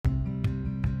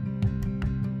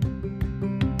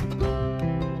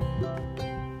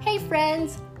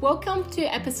friends! Welcome to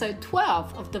episode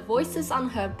 12 of the Voices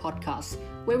Unheard podcast,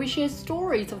 where we share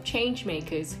stories of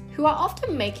changemakers who are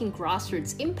often making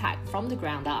grassroots impact from the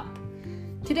ground up.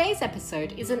 Today's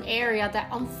episode is an area that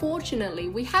unfortunately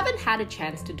we haven't had a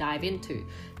chance to dive into,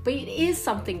 but it is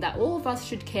something that all of us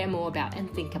should care more about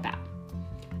and think about.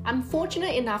 I'm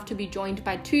fortunate enough to be joined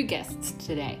by two guests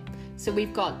today. So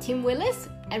we've got Tim Willis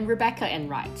and Rebecca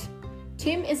Enright.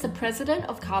 Tim is the president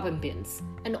of Carbon Bins,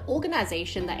 an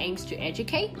organization that aims to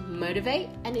educate, motivate,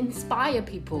 and inspire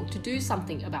people to do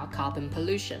something about carbon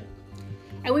pollution.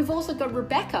 And we've also got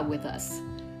Rebecca with us.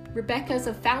 Rebecca is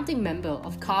a founding member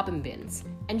of Carbon Bins,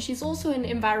 and she's also an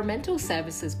environmental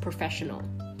services professional.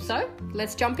 So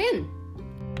let's jump in.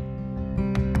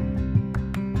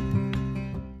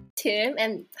 Tim,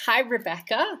 and hi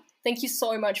Rebecca. Thank you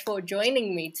so much for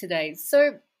joining me today.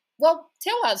 So,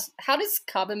 tell us, how does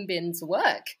Carbon Bins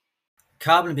work?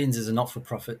 Carbon Bins is a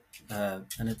not-for-profit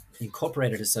an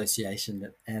incorporated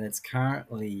association, and it's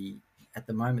currently, at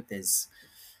the moment, there's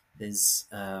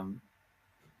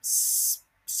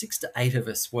 6 to 8 of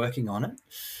us working on it.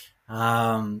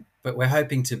 But we're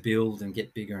hoping to build and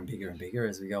get bigger and bigger and bigger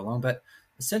as we go along. But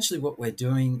essentially what we're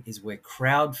doing is we're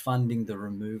crowdfunding the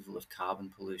removal of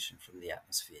carbon pollution from the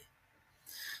atmosphere.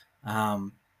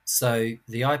 So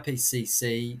the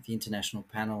IPCC, the International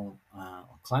Panel on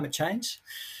Climate Change,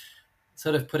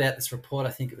 sort of put out this report,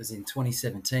 I think it was in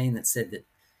 2017, that said that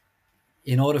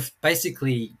in order,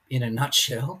 basically in a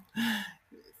nutshell,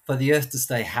 for the Earth to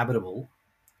stay habitable,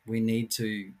 we need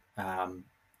to,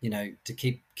 to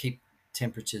keep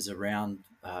temperatures around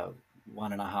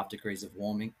 1.5 degrees of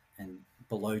warming and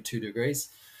below 2 degrees,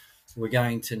 we're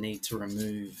going to need to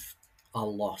remove a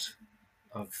lot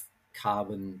of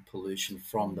carbon pollution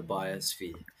from the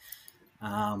biosphere.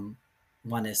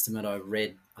 One estimate I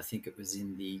read, I think it was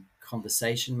in the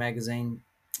Conversation magazine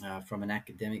from an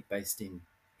academic based in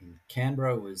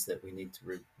Canberra, was that we need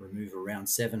to remove around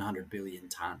 700 billion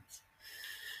tonnes,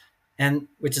 and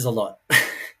which is a lot.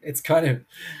 It's kind of,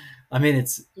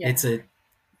 it's a,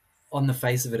 on the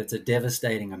face of it, it's a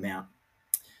devastating amount.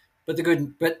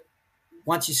 But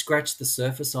once you scratch the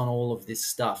surface on all of this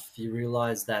stuff, you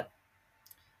realize that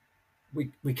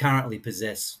we currently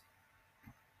possess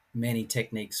many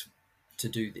techniques to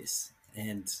do this,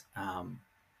 and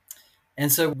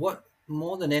so what,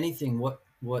 more than anything, what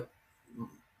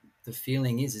the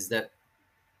feeling is that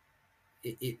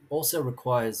it also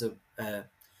requires a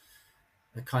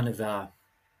kind of a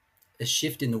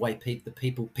shift in the way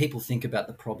people think about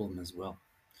the problem as well,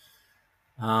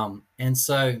 and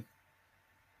so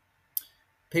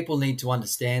people need to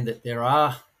understand that there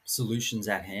are solutions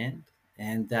at hand,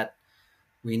 and that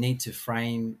we need to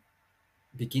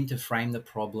begin to frame the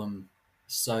problem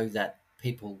so that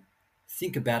people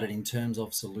think about it in terms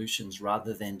of solutions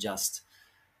rather than just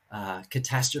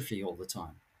catastrophe all the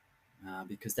time,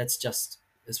 because that's just,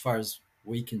 as far as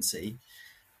we can see,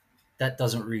 that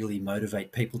doesn't really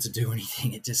motivate people to do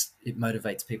anything. It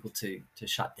motivates people to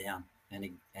shut down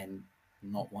and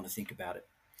not want to think about it.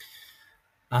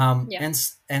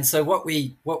 And so what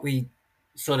we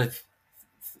sort of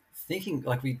thinking,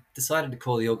 like, we decided to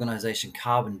call the organization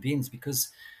Carbon Bins, because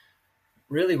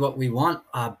really what we want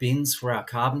are bins for our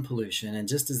carbon pollution. And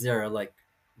just as there are like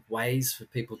ways for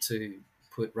people to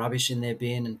put rubbish in their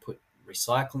bin and put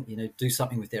recycling, do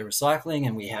something with their recycling,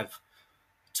 and we have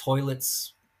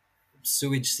toilets,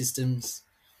 sewage systems,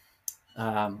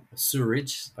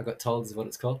 sewerage, I got told is what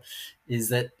it's called, is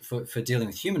that for dealing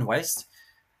with human waste,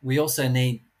 we also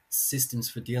need systems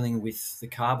for dealing with the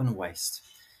carbon waste.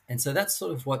 And so that's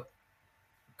sort of what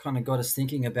kind of got us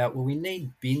thinking about, we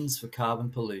need bins for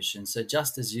carbon pollution. So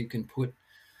just as you can put,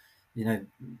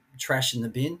 trash in the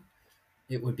bin,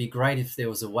 it would be great if there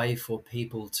was a way for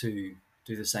people to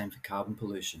do the same for carbon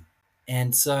pollution.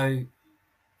 And so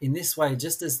in this way,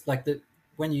 just as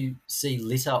when you see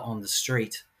litter on the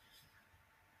street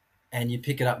and you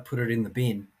pick it up and put it in the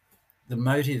bin, the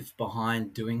motive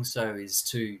behind doing so is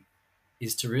to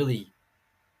really,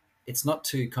 it's not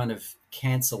to kind of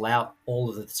cancel out all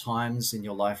of the times in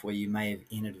your life where you may have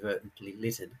inadvertently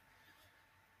littered.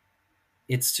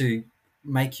 It's to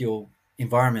make your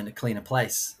environment a cleaner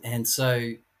place. And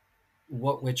so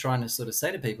what we're trying to sort of say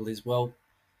to people is,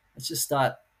 let's just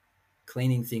start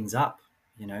cleaning things up.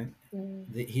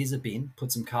 Here's a bin,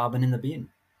 put some carbon in the bin.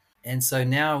 And so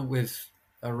now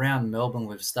around Melbourne,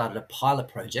 we've started a pilot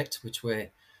project, which we're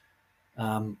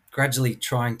gradually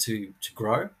trying to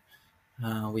grow.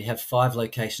 We have 5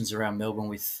 locations around Melbourne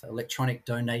with electronic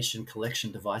donation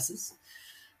collection devices.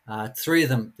 3 of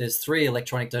them, there's 3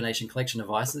 electronic donation collection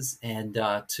devices and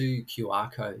 2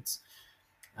 QR codes.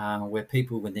 where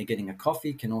people, when they're getting a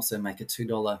coffee, can also make a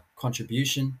 $2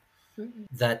 contribution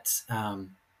that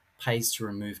pays to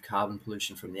remove carbon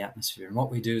pollution from the atmosphere. And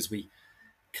what we do is we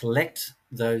collect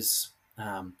those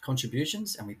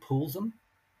contributions and we pool them.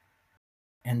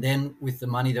 And then with the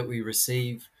money that we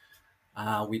receive,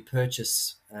 we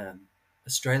purchase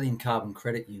Australian carbon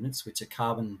credit units, which are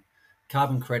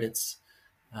carbon credits.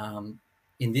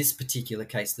 In this particular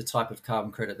case, the type of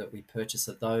carbon credit that we purchase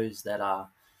are those that are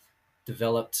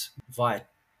developed via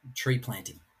tree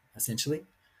planting, essentially.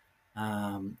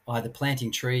 Either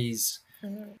planting trees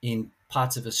in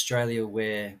parts of Australia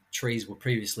where trees were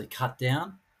previously cut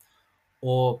down,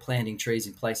 or planting trees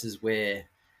in places where,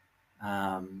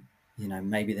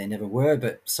 maybe they never were,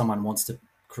 but someone wants to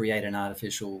create an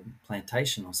artificial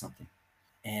plantation or something.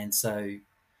 And so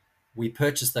we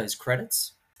purchase those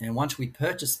credits, and once we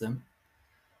purchase them,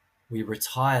 we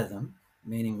retire them,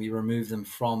 meaning we remove them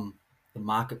from the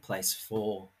marketplace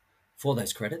for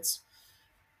those credits.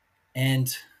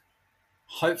 And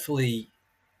hopefully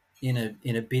in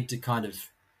a bid to kind of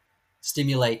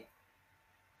stimulate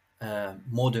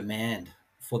more demand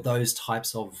for those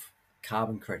types of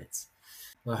carbon credits.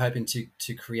 We're hoping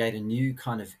to create a new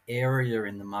kind of area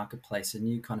in the marketplace, a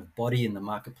new kind of body in the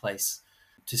marketplace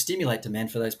to stimulate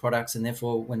demand for those products. And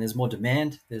therefore, when there's more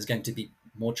demand, there's going to be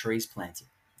more trees planted,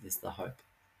 is the hope.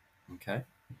 Okay.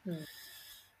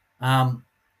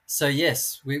 So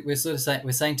yes, we're sort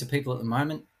of saying to people at the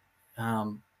moment,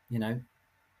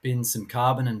 bin some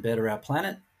carbon and better our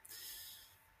planet.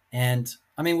 And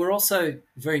I mean, we also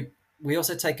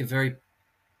take a very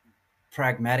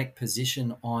pragmatic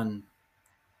position on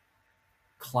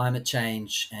climate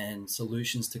change and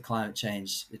solutions to climate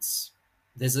change.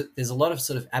 There's a lot of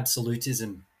sort of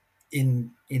absolutism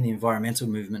in the environmental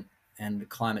movement and the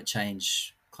climate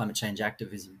change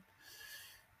activism,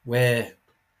 where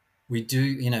we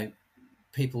do,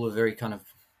 people are very kind of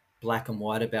black and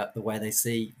white about the way they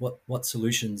see what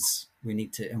solutions we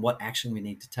need to and what action we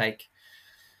need to take.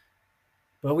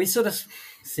 But we sort of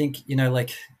think,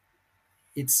 like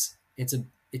it's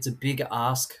a big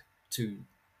ask to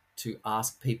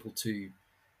ask people to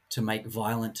make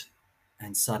violent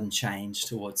and sudden change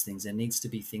towards things. There needs to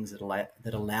be things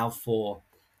that allow for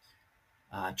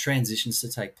transitions to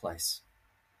take place.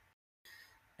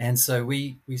 And so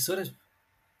we sort of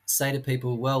say to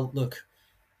people, well, look,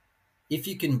 if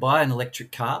you can buy an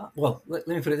electric car, well, let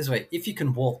me put it this way. If you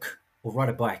can walk or ride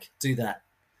a bike, do that.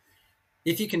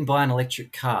 If you can buy an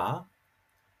electric car,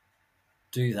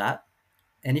 do that.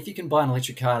 And if you can buy an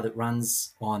electric car that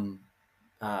runs on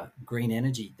green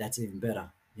energy, that's even better.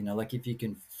 Like if you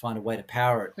can find a way to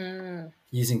power it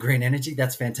using green energy,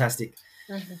 that's fantastic.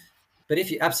 But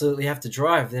if you absolutely have to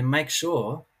drive, then make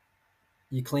sure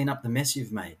you clean up the mess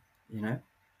you've made,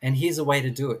 and here's a way to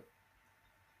do it.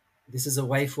 This is a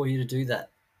way for you to do that.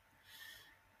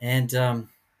 And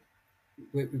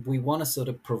we want to sort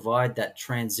of provide that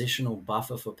transitional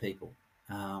buffer for people,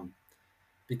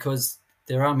 because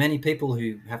there are many people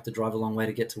who have to drive a long way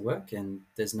to get to work, and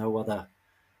there's no other.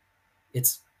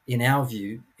 In our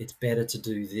view, it's better to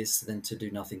do this than to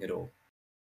do nothing at all.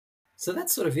 So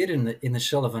that's sort of it in the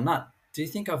shell of a nut. Do you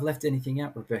think I've left anything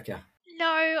out, Rebecca? No,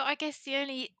 I guess the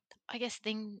only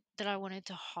thing that I wanted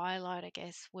to highlight,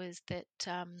 was that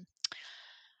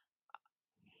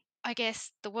I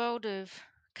guess the world of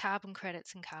carbon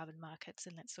credits and carbon markets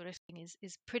and that sort of thing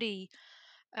is pretty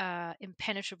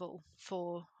impenetrable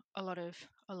for a lot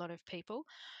of people.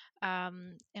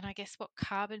 And I guess what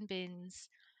carbon bins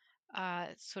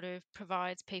sort of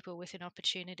provides people with an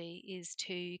opportunity is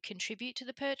to contribute to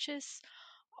the purchase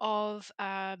of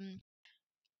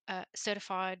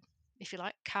certified, if you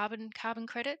like, carbon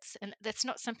credits, and that's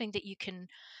not something that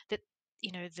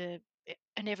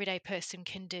an everyday person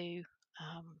can do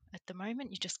at the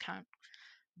moment. You just can't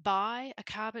buy a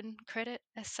carbon credit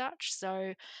as such.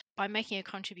 So by making a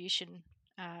contribution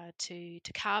to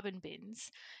carbon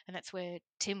bins, and that's where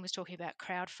Tim was talking about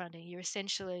crowdfunding, you're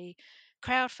essentially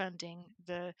crowdfunding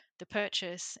the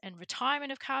purchase and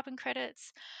retirement of carbon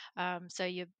credits. So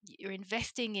you're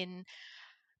investing in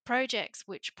projects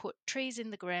which put trees in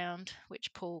the ground,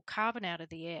 which pull carbon out of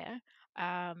the air,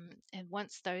 and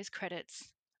once those credits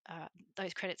are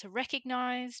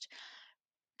recognised,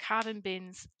 carbon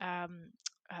bins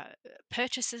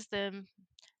purchases them.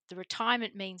 The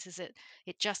retirement means is that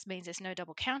it just means there's no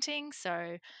double counting.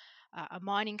 So a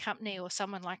mining company or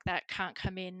someone like that can't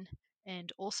come in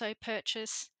and also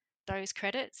purchase those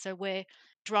credits. So we're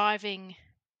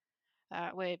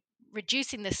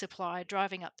reducing the supply,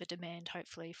 driving up the demand,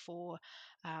 hopefully, for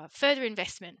further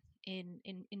investment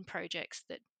in projects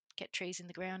that get trees in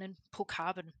the ground and pull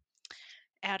carbon.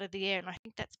 out of the air. And I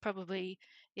think that's probably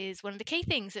is one of the key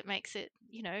things that makes it,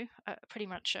 pretty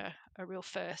much a real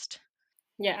first.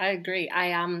 Yeah, I agree.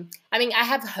 I mean, I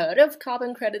have heard of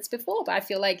carbon credits before, but I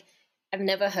feel like I've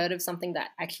never heard of something that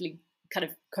actually kind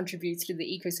of contributes to the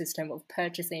ecosystem of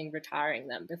purchasing, retiring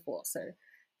them before. So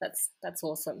that's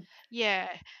awesome. Yeah,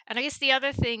 and I guess the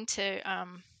other thing to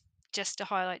just to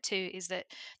highlight too is that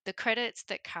the credits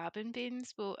that Carbon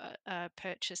Bins will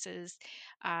purchases,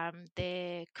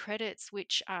 they're credits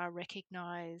which are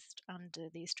recognised under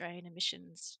the Australian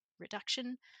Emissions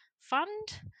Reduction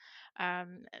Fund.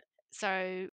 Um,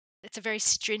 so it's a very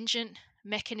stringent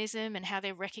mechanism, and how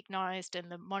they're recognised,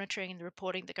 and the monitoring and the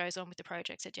reporting that goes on with the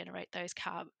projects that generate those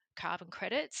carbon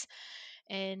credits.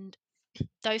 And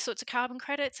those sorts of carbon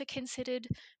credits are considered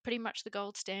pretty much the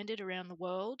gold standard around the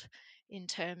world in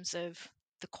terms of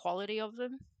the quality of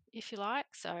them, if you like.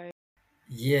 So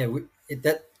Yeah,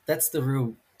 that's the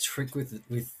real trick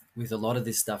with a lot of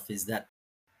this stuff is that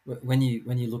when you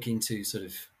look into sort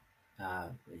of I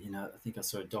think I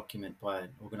saw a document by an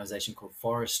organization called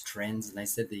Forest Trends, and they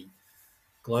said the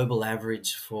global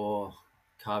average for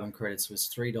carbon credits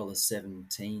was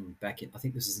 $3.17 back in, I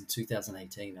think this is in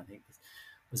 2018. I think it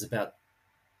was about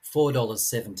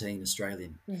 $4.17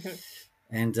 Australian.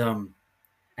 Mm-hmm.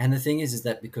 And the thing is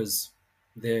that because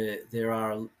there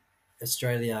are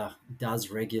Australia does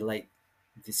regulate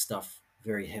this stuff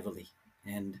very heavily,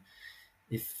 and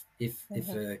if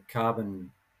a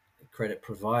carbon credit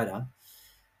provider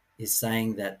is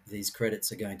saying that these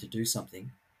credits are going to do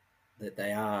something, that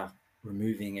they are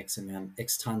removing X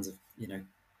tons of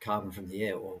carbon from the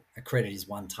air, or a credit is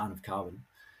 1 ton of carbon,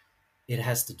 it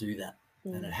has to do that,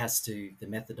 and the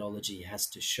methodology has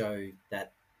to show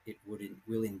that it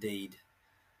will indeed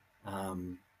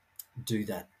do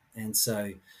that, and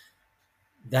so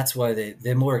that's why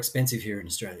they're more expensive here in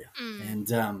Australia, and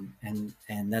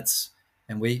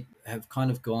we have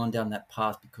kind of gone down that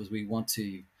path because we want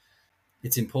to.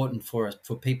 It's important for us,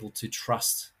 for people to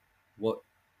trust what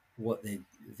they're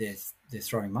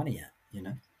throwing money at.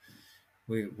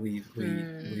 We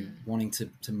wanting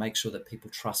to make sure that people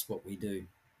trust what we do,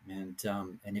 and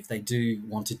if they do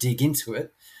want to dig into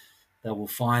it, they will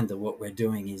find that what we're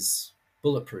doing is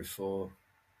bulletproof or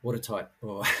watertight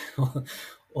or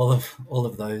all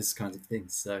of those kinds of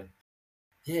things. So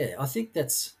yeah, I think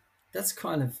that's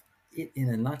kind of it in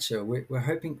a nutshell. We're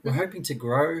hoping to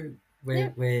grow.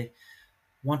 We're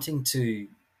wanting to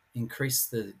increase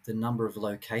the number of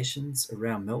locations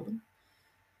around Melbourne,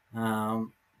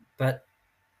 but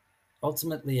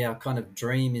ultimately our kind of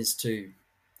dream is to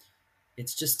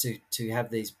have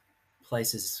these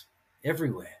places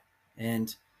everywhere,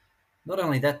 and not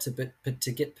only that, but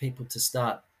to get people to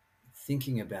start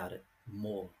thinking about it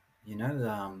more. If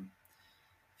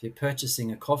you're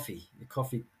purchasing a coffee,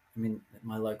 I mean, at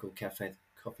my local cafe,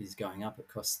 coffee is going up. It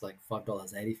costs like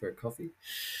 $5.80 for a coffee,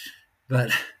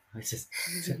 but I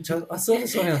saw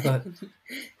this one and I thought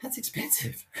that's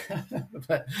expensive,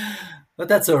 but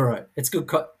that's all right. It's good.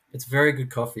 It's very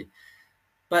good coffee,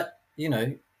 but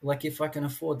like if I can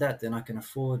afford that, then I can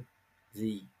afford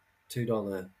the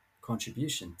 $2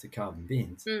 contribution to Carbon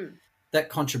Bins. That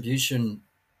contribution,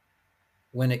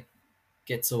 when it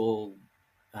gets all,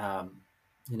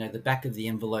 the back of the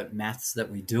envelope maths that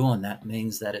we do on that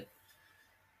means that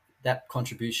that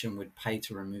contribution would pay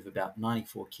to remove about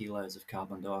 94 kilos of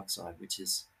carbon dioxide, which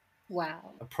is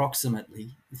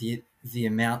approximately the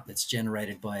amount that's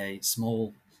generated by a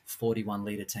small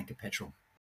 41-litre tank of petrol.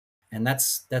 And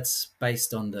that's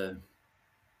based on the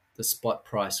spot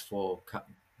price for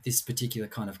this particular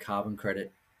kind of carbon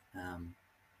credit,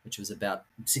 which was about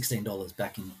 $16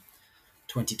 back in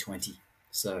 2020.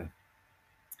 So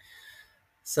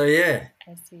yeah,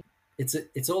 I see.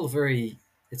 It's all very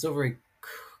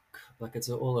like it's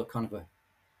all a kind of a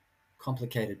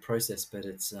complicated process, but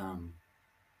it's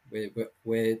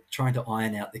we're trying to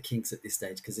iron out the kinks at this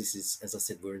stage, because this is, as I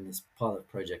said, we're in this pilot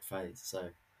project phase. So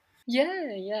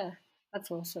yeah,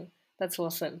 that's awesome.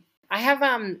 I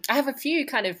have a few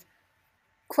kind of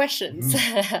questions,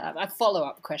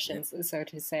 follow-up questions, so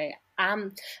to say.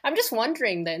 I'm just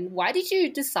wondering then, why did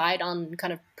you decide on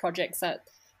kind of projects that,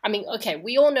 I mean, okay,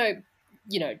 we all know,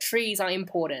 trees are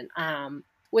important.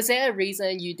 Was there a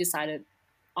reason you decided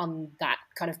on that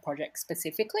kind of project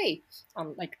specifically,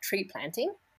 on like tree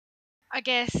planting? I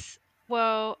guess,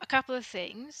 well, a couple of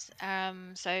things.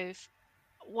 So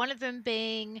one of them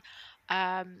being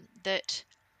that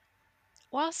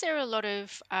whilst there are a lot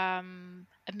of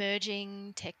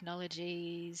emerging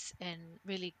technologies and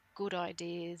really good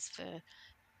ideas for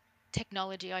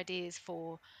technology ideas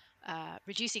for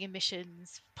reducing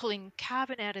emissions, pulling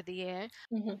carbon out of the air,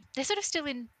 they're sort of still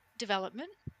in development.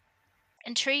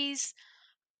 And trees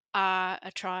are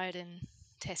a tried and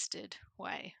tested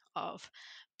way of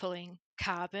pulling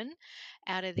carbon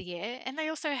out of the air. And they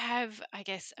also have, I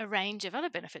guess, a range of other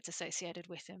benefits associated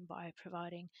with them by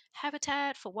providing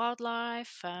habitat for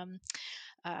wildlife,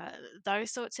 uh,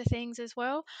 those sorts of things as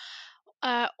well.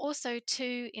 Also,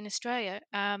 too, in Australia,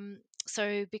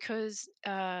 so because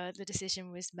the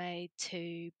decision was made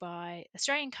to buy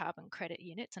Australian carbon credit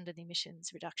units under the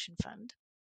Emissions Reduction Fund,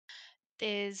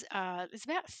 there's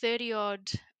about 30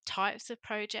 odd types of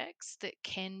projects that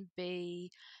can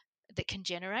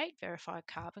generate verified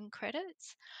carbon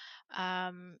credits,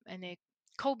 and they're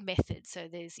called methods. So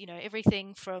there's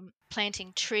everything from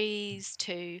planting trees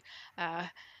to uh,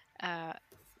 uh,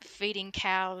 feeding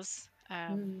cows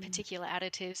particular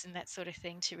additives and that sort of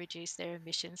thing to reduce their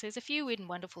emissions. There's a few weird and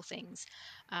wonderful things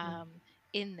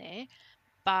in there,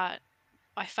 but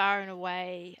by far and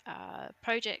away,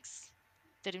 projects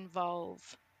that involve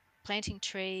planting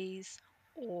trees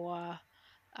or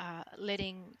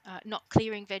not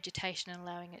clearing vegetation and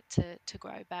allowing it to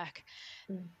grow back,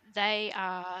 they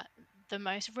are the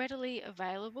most readily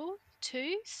available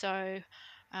too. So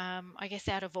I guess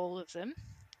out of all of them,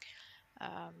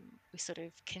 we sort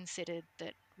of considered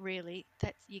that really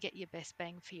that you get your best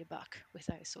bang for your buck with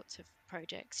those sorts of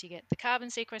projects. You get the carbon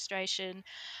sequestration,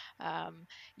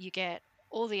 you get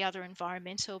all the other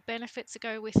environmental benefits that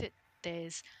go with it.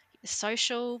 There's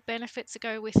social benefits that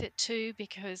go with it too,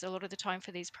 because a lot of the time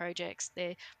for these projects,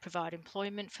 they provide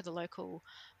employment for the local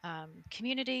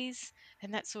communities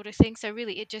and that sort of thing. So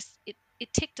really, it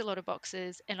ticked a lot of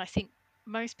boxes, and I think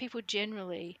most people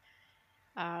generally,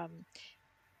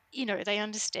 they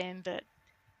understand that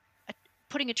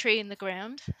putting a tree in the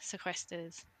ground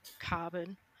sequesters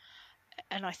carbon.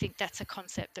 And I think that's a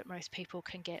concept that most people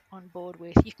can get on board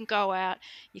with. You can go out,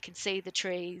 you can see the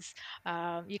trees,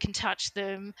 you can touch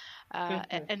them,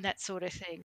 and that sort of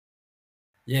thing.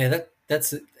 Yeah,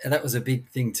 that was a big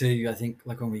thing too. I think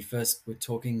like when we first were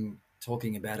talking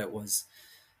about it was,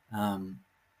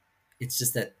 it's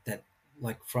just that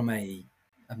like from a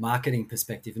marketing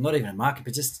perspective, and not even a market,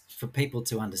 but just for people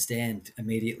to understand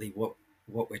immediately what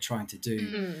we're trying to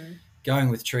do. Going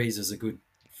with trees is a good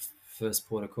first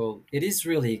port of call. It is a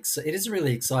really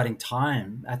exciting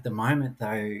time at the moment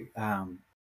though,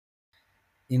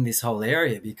 in this whole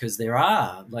area, because there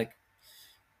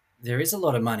is a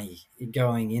lot of money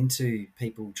going into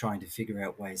people trying to figure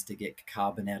out ways to get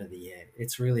carbon out of the air.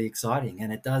 It's really exciting,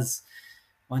 and it does,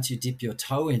 once you dip your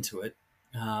toe into it,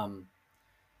 and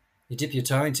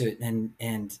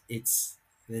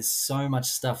there's so much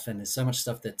stuff, and there's so much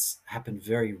stuff that's happened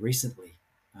very recently,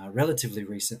 relatively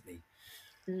recently.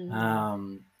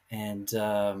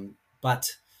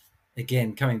 But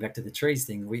again, coming back to the trees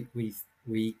thing,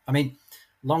 I mean,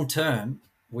 long term,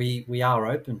 we are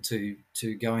open to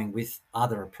going with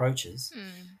other approaches.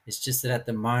 It's just that at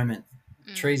the moment,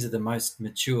 trees are the most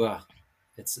mature.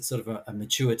 It's sort of a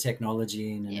mature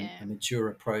technology and a mature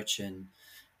approach, and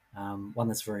one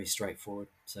that's very straightforward.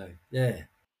 So yeah.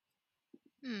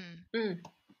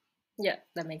 Yeah,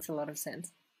 that makes a lot of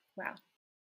sense. Wow.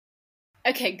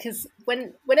 Okay, because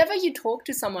whenever you talk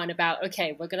to someone about,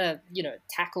 okay, we're gonna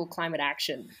tackle climate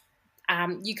action,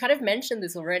 you kind of mentioned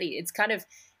this already.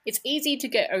 It's easy to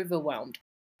get overwhelmed.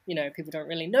 People don't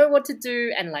really know what to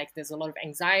do, and like there's a lot of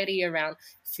anxiety around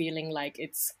feeling like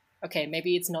it's okay,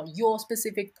 maybe it's not your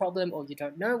specific problem, or you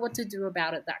don't know what to do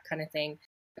about it, that kind of thing.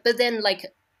 But then like,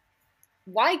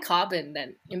 why carbon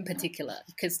then in particular?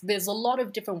 Because there's a lot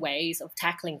of different ways of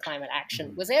tackling climate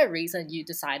action. Was there a reason you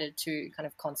decided to kind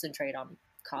of concentrate on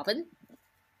carbon?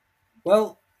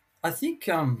 Well, I think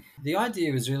the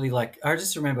idea was really like, I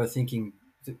just remember thinking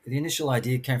the initial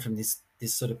idea came from this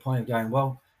sort of point of going,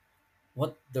 well,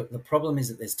 what the problem is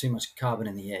that there's too much carbon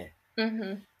in the air.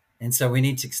 And so we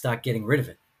need to start getting rid of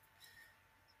it.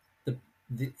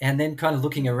 And then kind of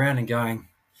looking around and going,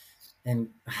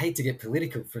 and I hate to get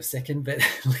political for a second, but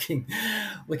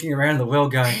looking around the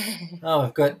world going,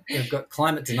 oh, we've got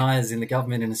climate deniers in the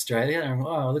government in Australia, and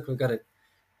oh, look, we've got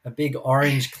a big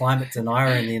orange climate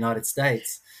denier in the United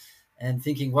States, and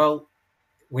thinking, well,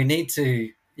 we need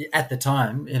to, at the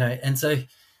time, and so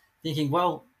thinking,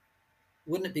 well,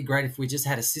 wouldn't it be great if we just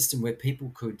had a system where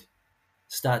people could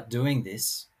start doing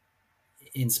this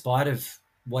in spite of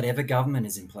whatever government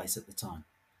is in place at the time?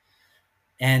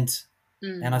 And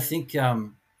I think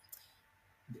the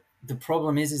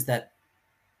problem is that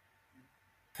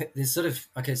there's sort of,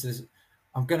 okay, so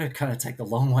I'm going to kind of take the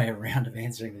long way around of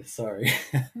answering this, sorry.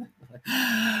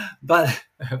 but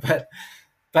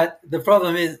the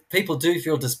problem is people do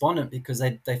feel despondent because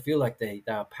they feel like they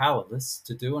are powerless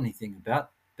to do anything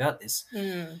about this.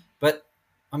 But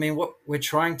I mean, what we're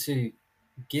trying to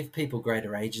give people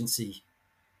greater agency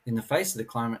in the face of the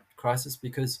climate crisis,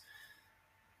 because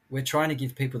we're trying to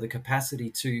give people the capacity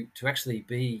to actually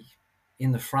be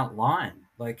in the front line.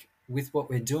 Like with what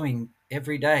we're doing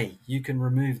every day, you can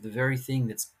remove the very thing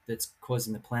that's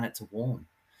causing the planet to warm.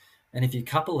 And if you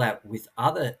couple that with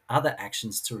other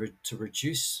actions to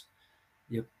reduce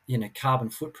your carbon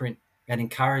footprint, and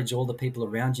encourage all the people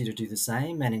around you to do the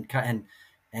same,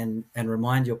 and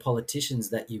remind your politicians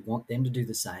that you want them to do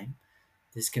the same,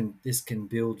 this can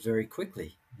build very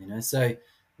quickly. So I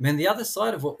mean, the other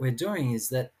side of what we're doing is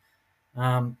that,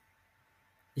 um,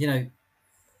 you know,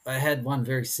 I had one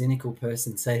very cynical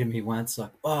person say to me once,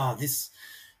 like, "Oh, this,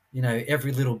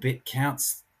 every little bit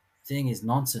counts thing is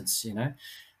nonsense,"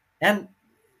 and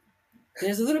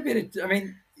there's a little bit of, I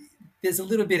mean, there's a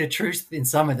little bit of truth in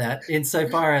some of that,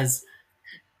 insofar as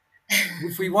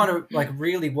if we want to, like,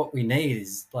 really what we need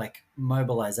is like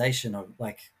mobilization of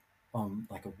like a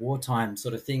wartime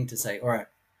sort of thing, to say, all right,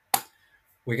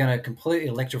 we're going to completely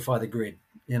electrify the grid.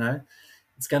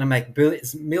 It's going to make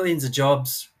millions of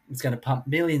jobs. It's going to pump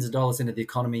millions of dollars into the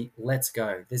economy. Let's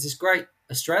go. There's this great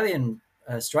Australian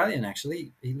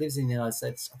actually. He lives in the United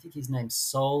States. I think his name's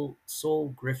Saul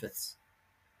Griffiths.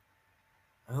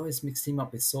 I always mixed him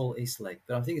up with Saul Eastlake,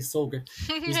 but I think it's Saul Griffiths.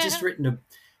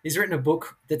 He's written a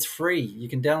book that's free. You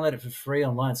can download it for free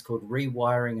online. It's called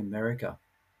Rewiring America.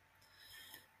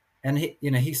 And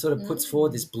he sort of puts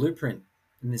forward this blueprint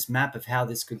and this map of how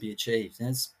this could be achieved,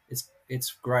 and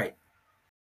it's great.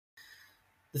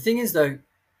 The thing is, though,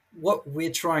 what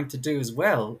we're trying to do as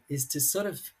well is to sort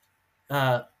of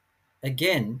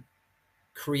again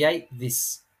create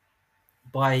this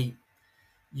by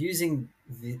using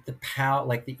the power,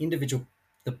 like the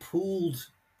pooled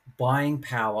buying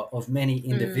power of many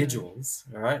individuals.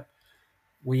 All right,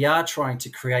 we are trying to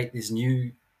create this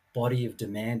new body of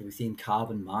demand within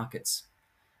carbon markets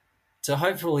to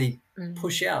hopefully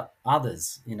push out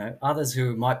others, others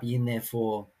who might be in there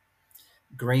for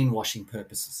greenwashing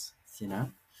purposes,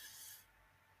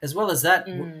 As well as that,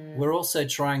 we're also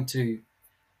trying to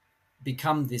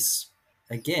become this,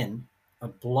 again, a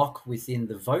block within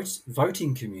the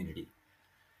voting community,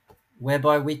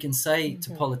 whereby we can say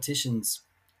to politicians,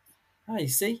 "Oh, you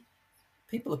see,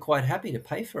 people are quite happy to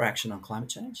pay for action on climate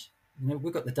change.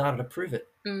 We've got the data to prove it.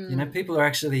 People are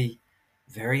actually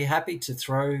very happy to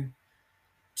throw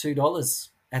 $2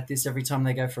 at this every time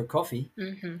they go for a coffee.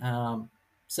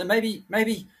 So maybe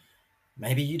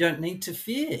you don't need to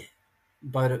fear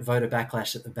voter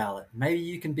backlash at the ballot. Maybe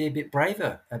you can be a bit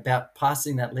braver about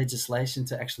passing that legislation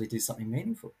to actually do something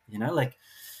meaningful.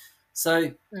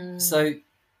 So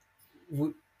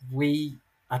we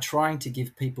are trying to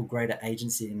give people greater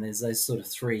agency, and there's those sort of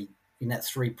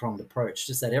three-pronged approach,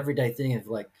 just that everyday thing of,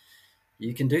 like,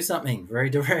 you can do something very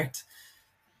direct.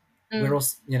 We're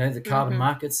also, the carbon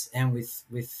markets, and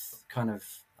with kind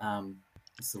of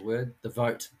what's the word? The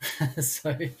vote.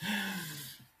 so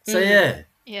yeah.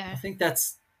 I think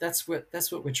that's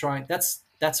what we're trying.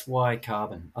 That's why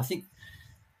carbon. I think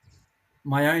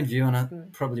my own view,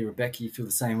 and probably Rebecca, you feel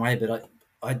the same way, but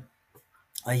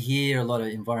I hear a lot of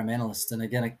environmentalists, and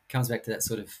again, it comes back to that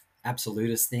sort of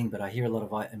absolutist thing, but I hear a lot of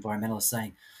environmentalists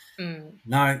saying,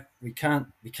 no, we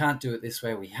can't do it this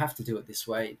way. We have to do it this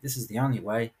way. This is the only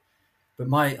way. But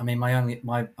my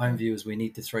own view is we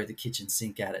need to throw the kitchen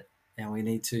sink at it, and we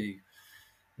need to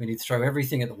throw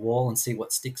everything at the wall and see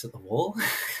what sticks at the wall.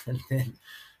 And then,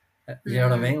 you know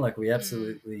what I mean? Like, we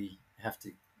absolutely have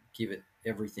to give it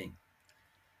everything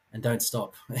and don't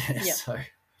stop. So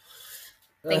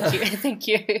Thank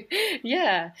you.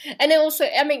 Yeah. And it also,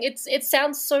 I mean, it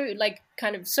sounds so, like,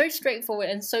 kind of so straightforward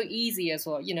and so easy as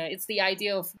well. It's the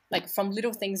idea of, like, from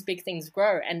little things big things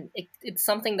grow, and it's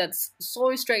something that's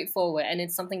so straightforward, and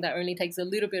it's something that only takes a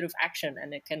little bit of action,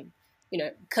 and it can,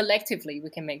 collectively we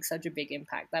can make such a big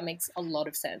impact. That makes a lot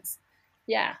of sense.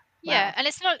 Yeah. Wow. Yeah, and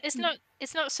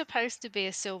it's not supposed to be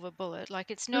a silver bullet.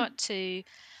 Like, it's not to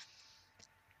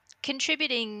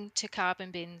contributing to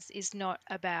carbon bins is not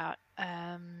about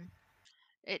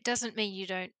it doesn't mean you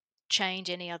don't change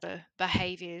any other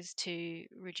behaviors to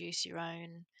reduce your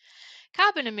own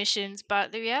carbon emissions,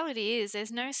 but the reality is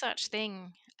there's no such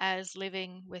thing as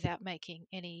living without making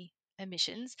any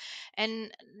emissions.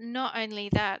 And not only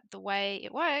that, the way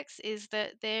it works is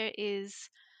that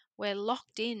we're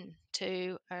locked in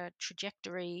to a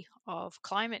trajectory of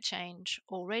climate change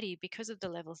already because of the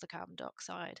levels of carbon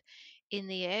dioxide in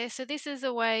the air. So this is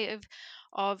a way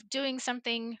of doing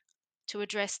something to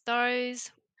address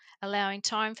those, allowing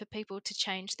time for people to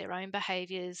change their own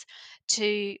behaviors,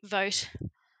 to vote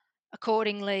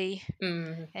accordingly,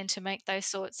 and to make those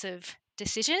sorts of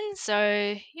decision.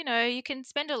 So, you can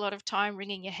spend a lot of time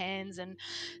wringing your hands and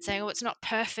saying, oh, it's not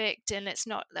perfect and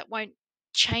that won't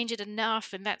change it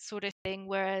enough and that sort of thing.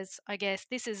 Whereas I guess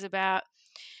this is about,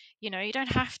 you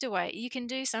don't have to wait. You can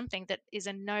do something that is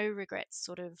a no regrets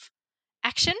sort of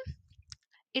action.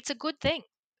 It's a good thing.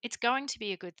 It's going to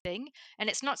be a good thing. And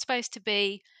it's not supposed to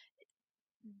be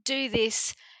do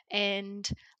this and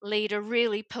lead a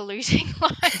really polluting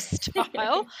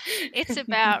lifestyle. It's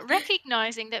about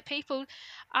recognizing that people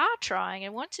are trying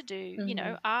and want to do,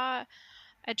 are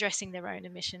addressing their own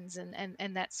emissions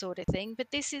and that sort of thing.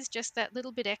 But this is just that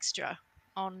little bit extra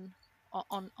on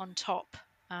on top.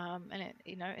 And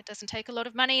it doesn't take a lot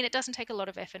of money and it doesn't take a lot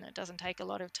of effort and it doesn't take a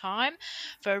lot of time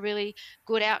for a really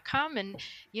good outcome. And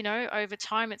over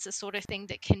time it's a sort of thing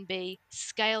that can be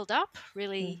scaled up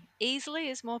really easily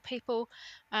as more people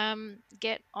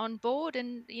get on board.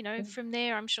 And from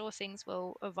there I'm sure things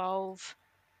will evolve.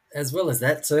 As well as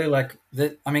that too, like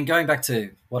going back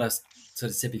to what I sort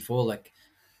of said before, like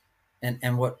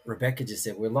and what Rebecca just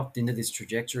said, we're locked into this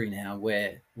trajectory now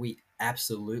where we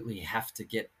absolutely have to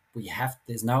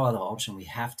there's no other option. We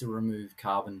have to remove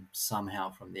carbon somehow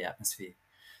from the atmosphere.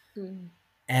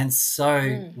 And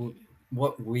so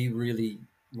what we really,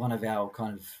 one of our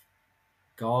kind of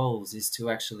goals is to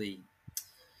actually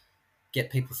get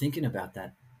people thinking about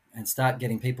that and start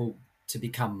getting people to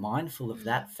become mindful of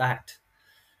that fact,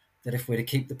 that if we're to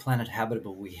keep the planet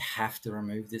habitable, we have to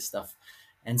remove this stuff.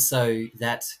 And so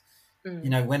that,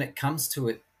 when it comes to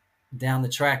it down the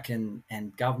track and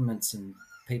governments and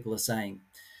people are saying,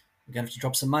 we're going to have to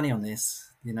drop some money on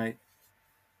this,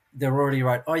 they're already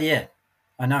right. Oh yeah,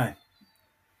 I know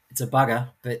it's a bugger,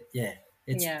 but yeah,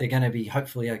 they're going to be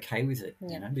hopefully okay with it,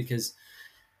 because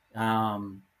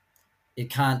it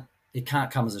can't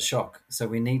come as a shock. So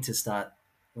we need to start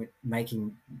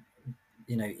making,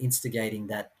 instigating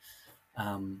that, I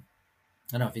don't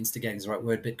know if instigating is the right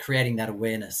word, but creating that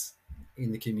awareness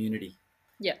in the community.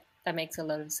 Yeah, that makes a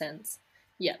lot of sense.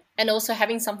 Yeah. And also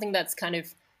having something that's kind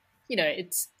of,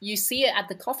 you see it at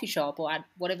the coffee shop or at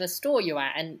whatever store you're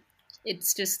at, and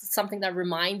it's just something that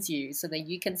reminds you so that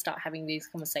you can start having these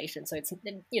conversations. So it's,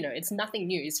 it's nothing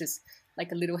new. It's just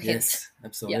like a little hint. Yes,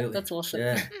 absolutely. Yeah, that's awesome.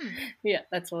 Yeah. Yeah,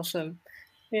 that's awesome.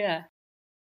 Yeah.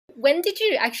 When did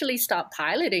you actually start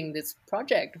piloting this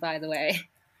project, by the way?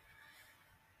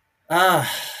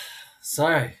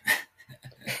 So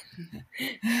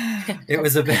it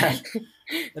was about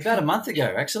a month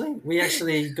ago, actually. We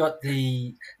actually got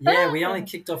we only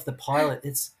kicked off the pilot.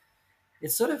 It's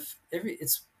sort of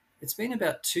it's been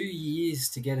about 2 years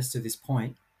to get us to this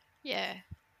point. Yeah.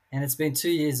 And it's been 2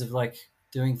 years of like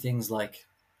doing things like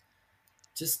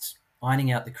just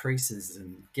ironing out the creases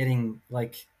and getting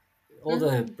like all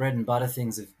the bread and butter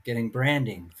things of getting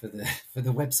branding for the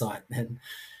website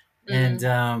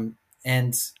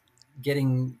and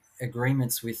getting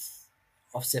agreements with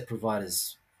offset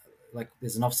providers. Like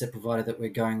there's an offset provider that we're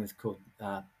going with called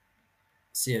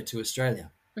CO2 Australia.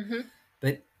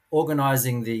 But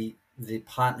organising the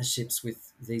partnerships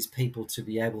with these people to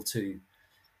be able to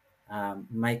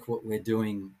make what we're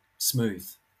doing smooth.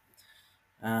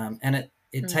 And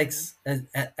it takes,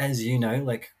 as you know,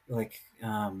 like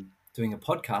doing a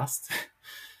podcast,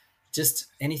 just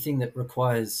anything that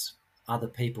requires other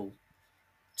people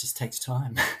just takes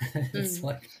time. It's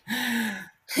like,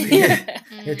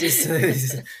 it just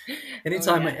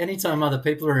anytime other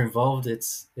people are involved,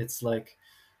 it's like,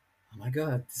 oh my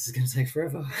god, this is going to take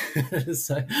forever.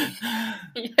 So,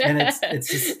 and that's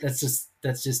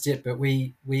just it. But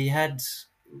we had,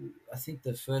 I think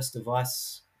the first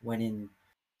device went in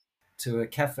to a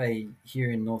cafe here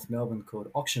in North Melbourne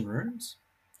called Auction Rooms.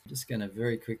 I'm just going to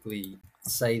very quickly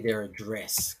say their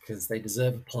address because they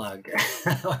deserve a plug.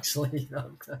 Actually,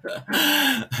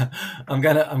 I'm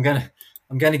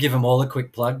gonna give them all a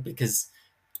quick plug because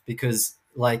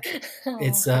like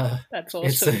it's that's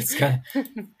awesome. it's kind of,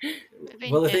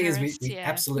 well, the thing is we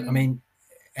absolutely, I mean,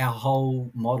 our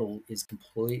whole model is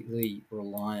completely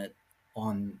reliant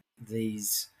on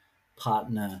these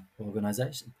partner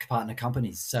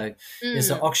companies. So there's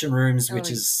the Auction Rooms, which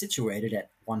is situated at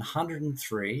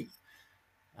 103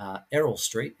 Errol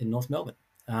Street in North Melbourne.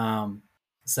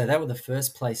 So they were the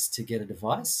first place to get a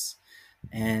device,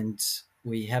 and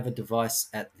we have a device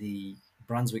at the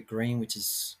Brunswick Green, which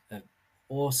is an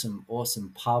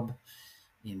awesome pub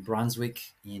in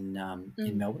Brunswick in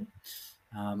Melbourne,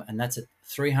 and that's at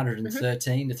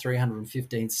 313 to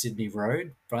 315 Sydney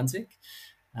Road, Brunswick.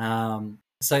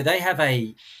 So they have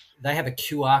a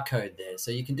QR code there,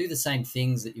 so you can do the same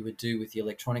things that you would do with the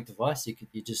electronic device. You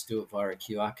just do it via a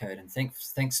QR code, and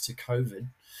thanks to COVID,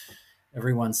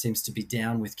 everyone seems to be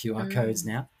down with QR codes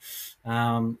now.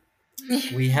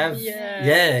 We have Yeah.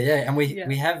 and Yeah.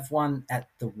 we have one at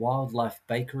the Wildlife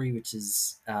Bakery, which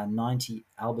is 90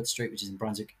 Albert Street, which is in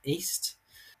Brunswick East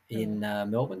in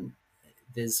Melbourne.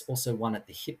 There's also one at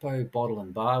the Hippo Bottle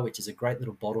and Bar, which is a great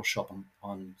little bottle shop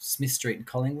on Smith Street in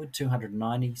Collingwood,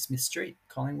 290 Smith Street,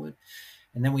 Collingwood.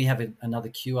 And then we have another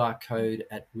QR code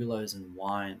at Willows and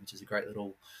Wine, which is a great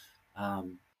little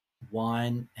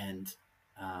wine and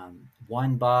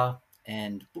wine bar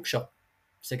and bookshop,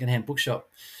 secondhand bookshop.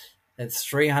 It's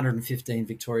 315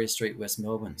 Victoria Street, West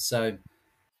Melbourne. So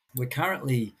we're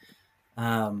currently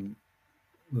we're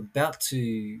about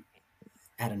to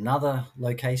add another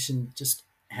location, just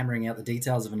hammering out the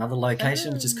details of another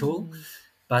location, which is cool.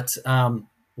 But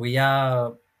we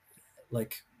are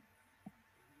like,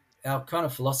 our kind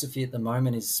of philosophy at the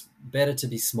moment is better to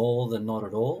be small than not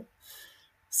at all.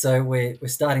 So we're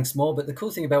starting small, but the cool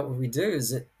thing about what we do is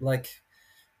that, like,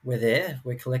 we're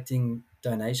collecting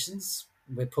donations,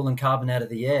 we're pulling carbon out of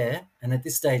the air, and at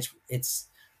this stage,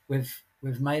 we've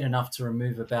made enough to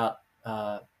remove about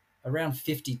around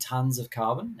 50 tons of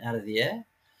carbon out of the air,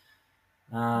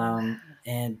 and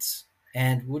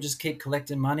we'll just keep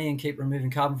collecting money and keep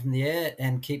removing carbon from the air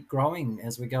and keep growing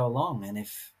as we go along. And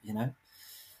if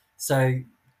so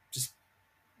just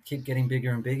keep getting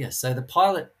bigger and bigger. So the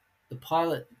pilot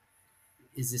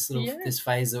is this this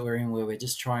phase that we're in, where we're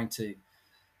just trying to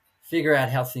figure out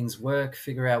how things work,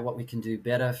 figure out what we can do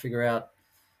better, figure out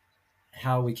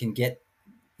how we can get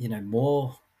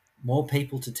more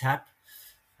people to tap,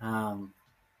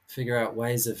 figure out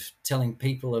ways of telling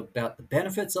people about the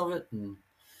benefits of it, and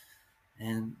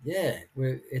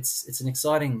it's an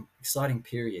exciting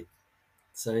period.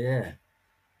 So yeah,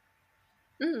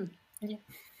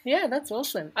 that's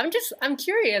awesome. I'm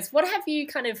curious, what have you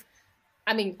kind of,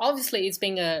 I mean, obviously it's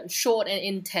been a short and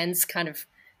intense kind of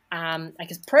I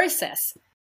guess process.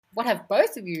 What have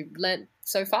both of you learned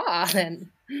so far then?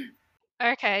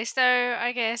 Okay, so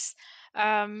I guess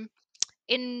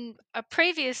in a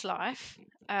previous life,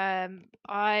 I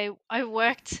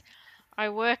worked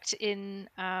in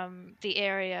the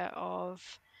area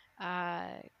of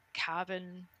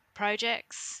carbon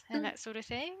projects and that sort of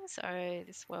thing. So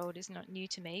this world is not new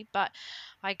to me, but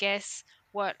I guess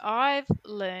what I've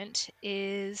learnt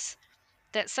is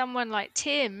that someone like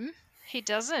Tim, he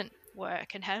doesn't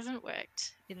work and hasn't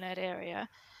worked in that area,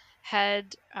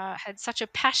 had such a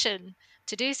passion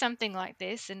to do something like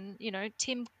this. And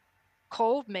Tim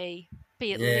called me,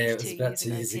 be at it least was 2 about years 2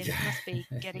 ago. years Tim, ago. it must be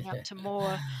getting up to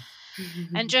more,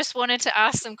 and just wanted to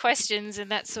ask some questions and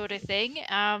that sort of thing.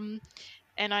 And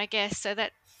I guess so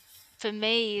that for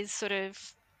me is sort of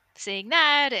seeing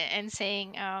that and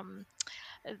seeing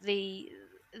the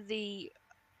the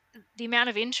the amount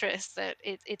of interest that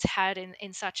it's had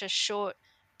in such a short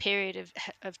period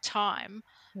of time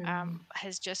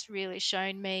has just really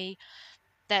shown me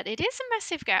that it is a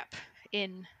massive gap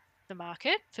in the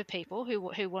market for people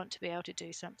who want to be able to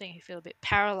do something, who feel a bit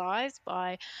paralyzed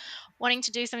by wanting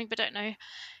to do something but don't know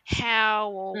how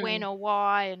or when or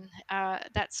why, and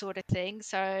that sort of thing.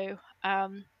 So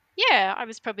I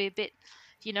was probably a bit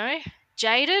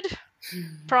jaded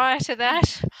prior to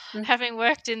that, having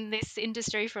worked in this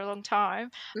industry for a long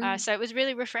time. So it was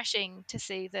really refreshing to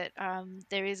see that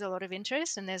there is a lot of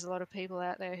interest and there's a lot of people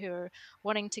out there who are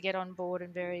wanting to get on board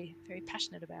and very, very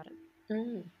passionate about it.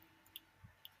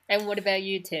 And what about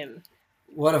you, Tim?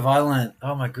 What have I learned?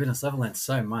 Oh my goodness, I've learned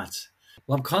so much.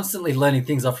 Well, I'm constantly learning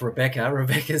things off Rebecca.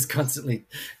 Rebecca's constantly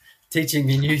teaching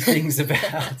me new things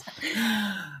about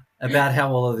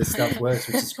how all of this stuff works,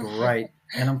 which is great.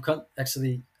 And I'm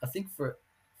actually, I think for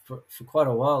quite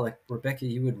a while, like Rebecca,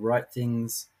 you would write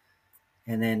things,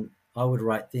 and then I would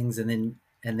write things, and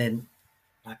then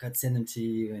like I'd send them to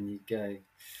you, and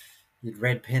you'd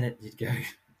red pen it, you'd go,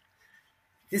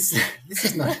 this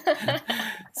is not.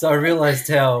 So I realized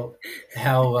how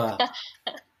I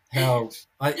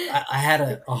had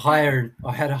a higher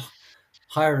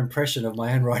impression of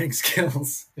my own writing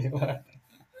skills.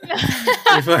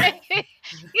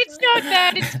 It's not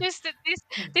that. It's just that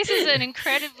this is an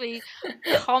incredibly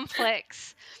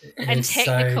complex and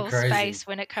technical space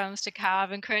when it comes to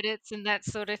carbon credits and that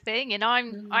sort of thing. And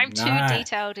I'm too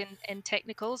detailed and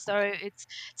technical, so it's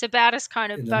about us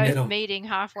kind of both middle. Meeting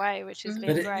halfway, which has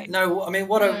been great. No, I mean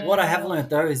what I have learned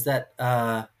though is that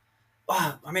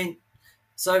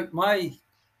so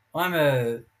I'm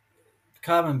a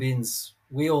carbon bins.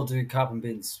 We all do carbon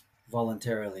bins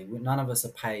voluntarily. None of us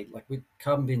are paid. Like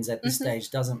carbon bins at this stage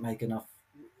doesn't make enough.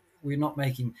 We're not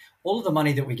making all of the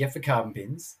money that we get for carbon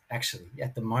bins. Actually,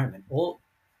 at the moment, all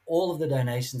of the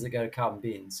donations that go to carbon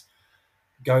bins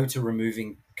go to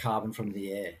removing carbon from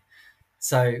the air.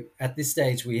 So at this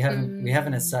stage, we haven't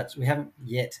as Mm. such we haven't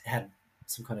yet had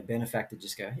some kind of benefactor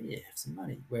just go, hey, yeah, have some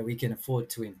money where we can afford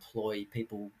to employ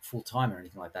people full time or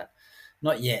anything like that.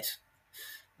 Not yet.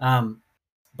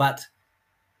 But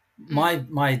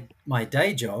my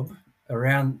day job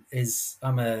around is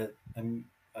I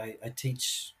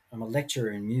teach. I'm a lecturer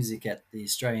in music at the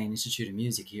Australian Institute of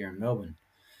Music here in Melbourne,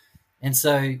 and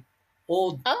so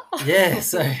all yeah, Oh.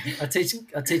 so I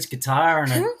teach guitar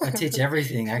and I teach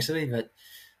everything actually, but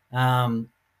um,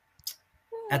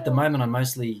 at the moment I'm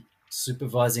mostly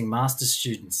supervising master's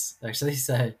students actually.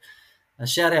 So a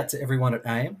shout out to everyone at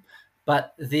AIM.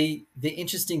 But the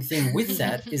interesting thing with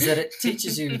that is that it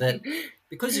teaches you that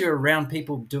because you're around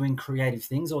people doing creative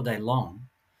things all day long,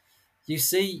 you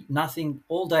see nothing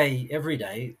all day, every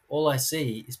day. All I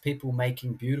see is people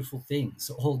making beautiful things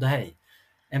all day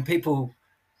and people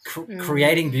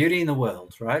creating Mm. beauty in the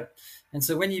world, right? And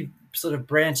so when you sort of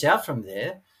branch out from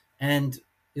there and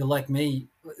you're like me,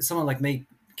 someone like me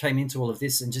came into all of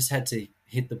this and just had to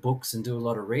hit the books and do a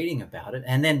lot of reading about it.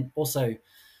 And then also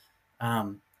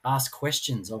ask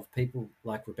questions of people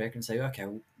like Rebecca and say, okay,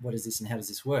 what is this and how does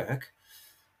this work?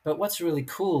 But what's really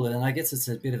cool, and I guess it's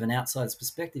a bit of an outsider's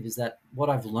perspective, is that what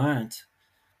I've learned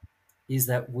is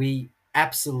that we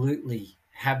absolutely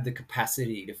have the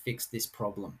capacity to fix this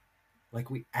problem. Like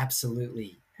we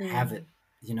absolutely have it.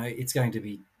 Mm. It's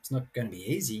not going to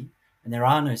be easy, and there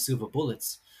are no silver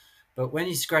bullets. But when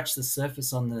you scratch the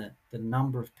surface on the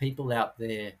number of people out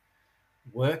there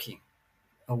working,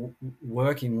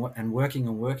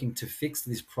 working to fix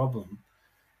this problem,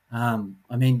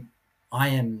 I mean, I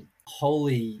am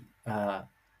wholly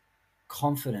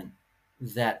confident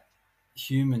that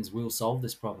humans will solve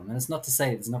this problem. And it's not to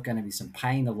say there's not going to be some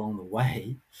pain along the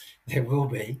way. There will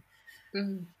be,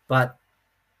 Mm. but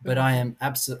Mm.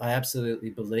 I absolutely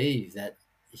believe that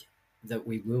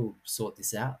we will sort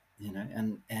this out.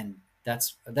 And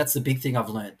that's the big thing I've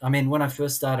learned. I mean, when I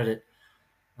first started it,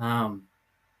 um,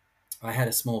 I had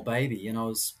a small baby, and I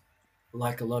was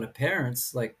like a lot of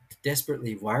parents, like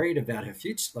desperately worried about her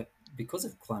future, like because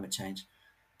of climate change.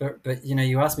 But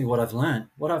you asked me what I've learned.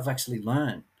 What I've actually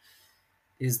learned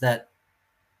is that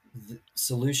the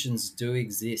solutions do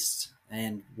exist,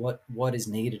 and what is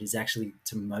needed is actually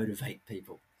to motivate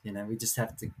people. We just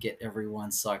have to get everyone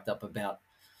psyched up about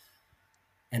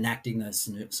enacting those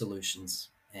solutions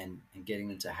and getting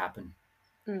them to happen.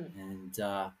 Mm.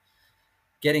 And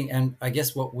and I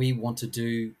guess what we want to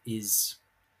do is,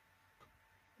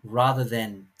 rather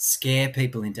than scare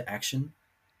people into action,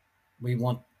 we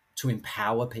want to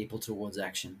empower people towards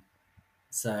action.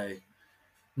 So,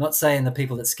 not saying the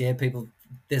people that scare people,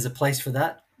 there's a place for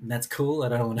that, and that's cool. I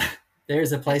don't want to. There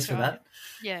is a place That's for right. that.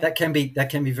 Yeah. That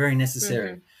can be very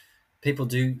necessary.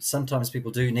 Mhm. Sometimes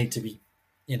people do need to be,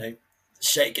 you know,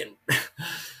 shaken,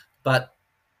 but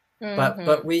but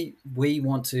Mhm. we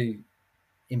want to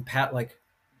empower, like,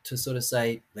 to sort of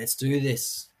say, let's do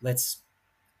this. Let's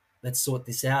sort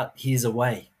this out. Here's a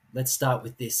way. Let's start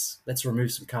with this. Let's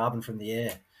remove some carbon from the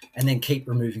air, and then keep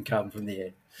removing carbon from the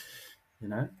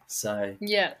air. So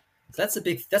Yeah. that's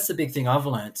the big thing I've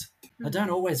learnt. I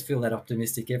don't always feel that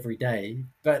optimistic every day,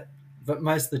 but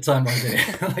most of the time I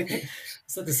do. Like,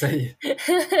 it's not to say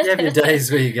you have your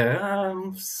days where you go,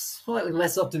 I'm slightly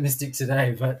less optimistic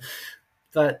today, but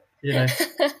there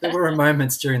were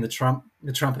moments during the Trump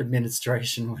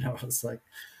administration when I was like,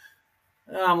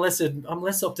 "Oh, I'm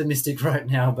less optimistic right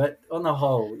now," but on the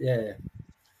whole, yeah,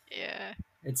 Yeah.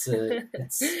 it's an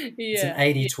Yeah.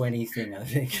 80-20 thing, I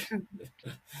think.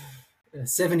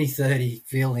 70-30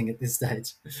 feeling at this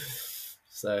stage.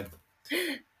 So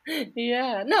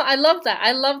Yeah. No, I love that.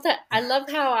 I love that. I love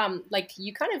how like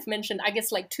you kind of mentioned, I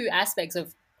guess, like two aspects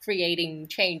of creating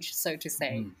change, so to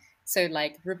say. mm, So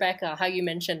like Rebecca, how you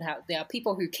mentioned how there are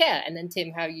people who care, and then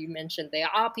Tim, how you mentioned there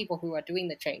are people who are doing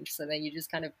the change. So then you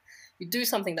just kind of you do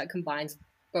something that combines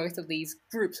both of these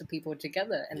groups of people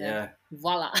together, and then yeah,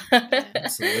 voila. Yeah.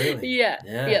 absolutely, Yeah.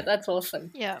 Yeah, yeah, that's awesome.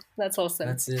 Yeah. That's awesome.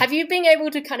 that's it. Have you been able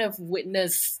to kind of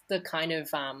witness the kind of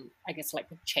I guess like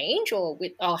change, or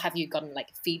have you gotten like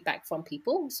feedback from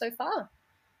people so far?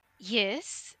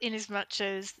 Yes, in as much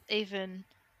as even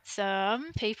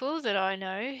some people that I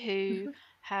know who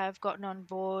have gotten on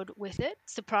board with it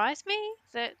surprised me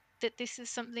that this is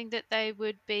something that they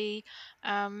would be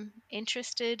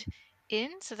interested in.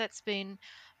 So that's been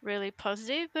really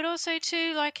positive. But also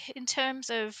too, like in terms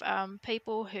of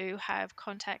people who have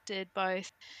contacted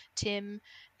both Tim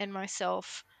and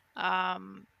myself.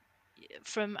 Um,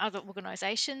 from other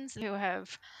organizations who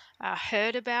have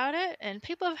heard about it, and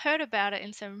people have heard about it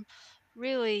in some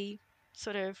really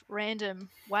sort of random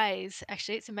ways.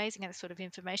 Actually, it's amazing how this sort of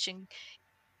information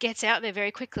gets out there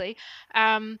very quickly,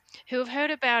 who have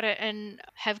heard about it and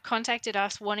have contacted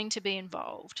us wanting to be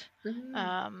involved.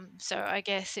 So I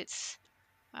guess it's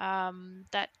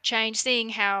that change, seeing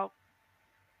how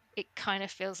it kind of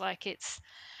feels like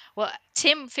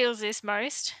Tim feels this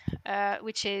most,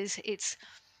 which is it's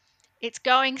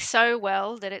going so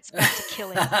well that it's about to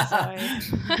kill him. So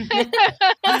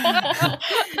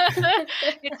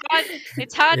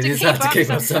it's hard It to is keep hard to up keep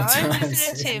up sometimes, sometimes.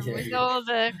 isn't it, Tim? Yeah, With yeah. all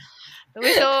the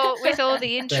with all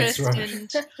the interest right. and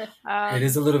It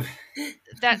is a little.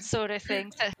 that sort of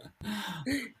thing.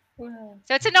 Wow.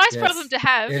 So it's a nice Yes. problem to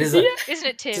have, It is isn't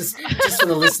it, Tim? just for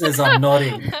the listeners, I'm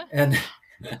nodding and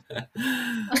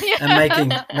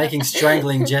making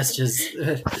strangling gestures.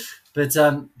 But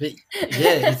yeah,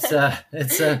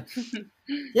 it's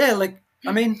yeah, like,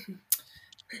 I mean,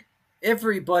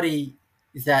 everybody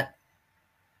that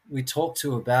we talk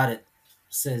to about it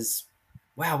says,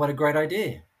 "Wow, what a great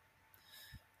idea."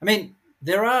 I mean,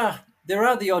 there are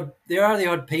the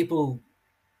odd people.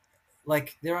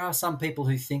 Like, there are some people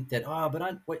who think that,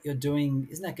 but what you're doing,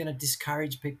 isn't that going to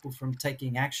discourage people from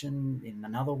taking action in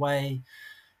another way?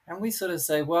 And we sort of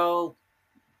say, well,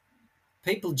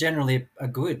 people generally are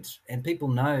good, and people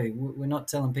know we're not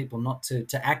telling people not to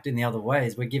act in the other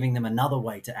ways. We're giving them another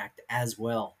way to act as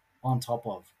well on top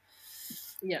of.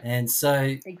 Yeah. And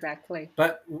so, Exactly.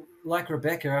 but like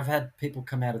Rebecca, I've had people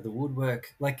come out of the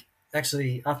woodwork. Like,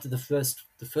 actually, after the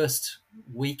first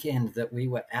weekend that we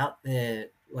were out there,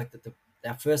 like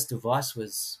our first device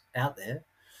was out there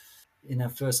in our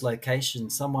first location,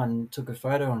 someone took a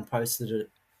photo and posted it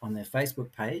on their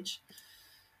Facebook page,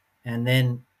 and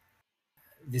then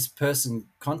this person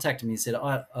contacted me and said,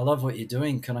 I love what you're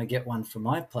doing, can I get one for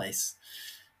my place?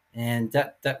 And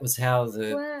that was how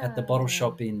at the bottle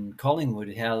shop in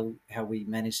Collingwood, how we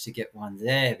managed to get one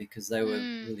there, because they were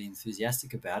really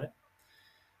enthusiastic about it.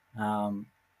 And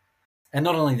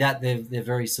not only that, they're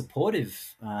very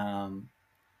supportive.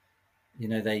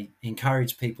 They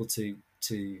encourage people to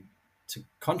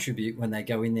contribute when they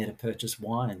go in there to purchase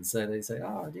wine. So they say,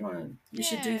 "Oh, you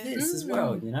should do this as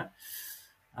well,"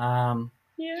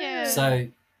 So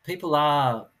people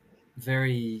are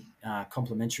very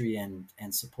complimentary and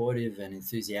supportive and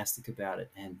enthusiastic about it.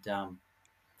 And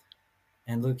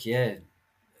look, we're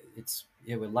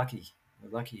lucky. We're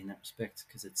lucky in that respect,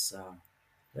 because it's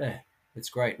it's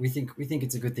great. We think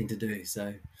it's a good thing to do.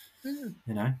 So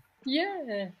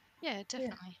Yeah,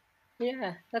 definitely.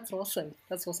 Yeah, that's awesome.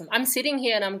 That's awesome. I'm sitting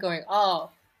here and I'm going, oh,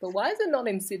 but why is it not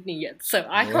in Sydney yet? So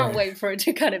I can't wait for it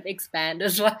to kind of expand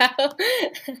as well.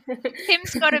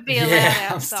 Tim's got to be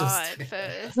allowed outside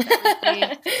first.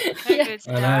 That would be a good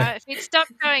start. If it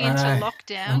stopped going into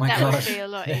lockdown, that would be a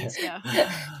lot easier.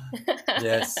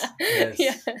 Yes.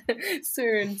 Yeah.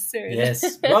 Soon.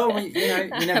 Yes. Well,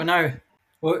 you never know.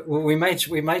 We may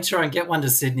try and get one to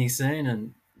Sydney soon,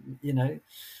 and it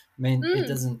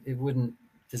wouldn't.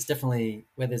 There's definitely,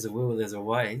 where there's a will, there's a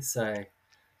way. So,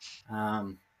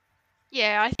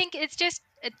 yeah, I think it's just,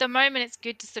 at the moment, it's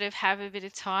good to sort of have a bit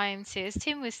of time to, as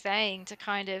Tim was saying, to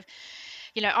kind of,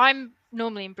 I'm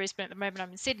normally in Brisbane at the moment.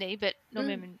 I'm in Sydney, but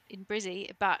normally I'm in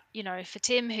Brizzy. But, for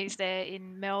Tim, who's there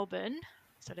in Melbourne,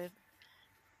 sort of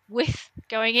with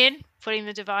going in, putting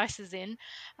the devices in,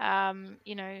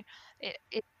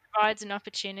 it provides an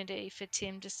opportunity for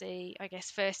Tim to see, I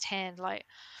guess, firsthand, like,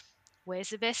 where's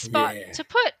the best spot to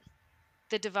put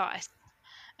the device?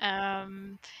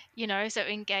 So it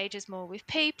engages more with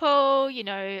people,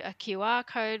 a QR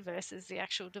code versus the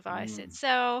actual device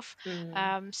itself.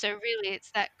 So really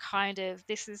it's that kind of,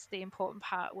 this is the important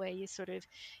part where you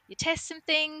test some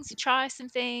things, you try some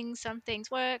things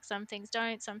work, some things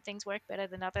don't, some things work better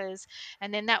than others.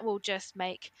 And then that will just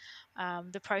make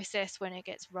the process, when it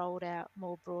gets rolled out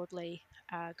more broadly,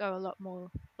 go a lot more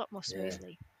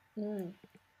smoothly.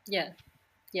 Yeah,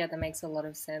 that makes a lot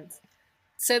of sense.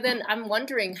 So then I'm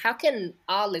wondering, how can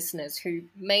our listeners who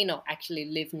may not actually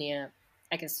live near,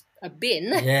 I guess, a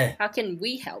bin, how can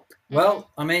we help?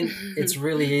 Well, I mean, it's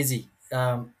really easy.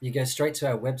 You go straight to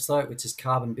our website, which is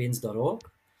carbonbins.org,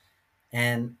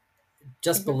 and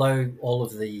just below all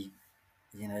of the,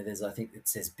 I think it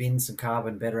says bins some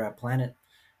carbon, better our planet.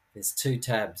 There's 2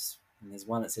 tabs, and there's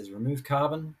one that says remove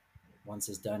carbon, one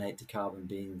says donate to Carbon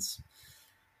Bins.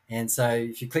 And so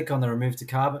if you click on the remove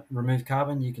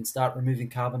carbon, you can start removing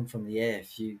carbon from the air.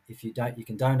 If you don't, you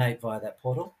can donate via that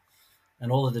portal,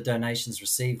 and all of the donations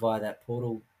received via that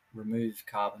portal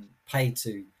pay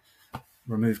to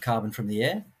remove carbon from the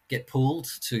air, get pooled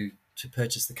to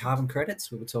purchase the carbon credits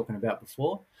we were talking about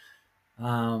before.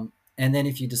 And then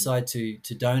if you decide to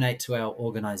donate to our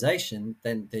organisation,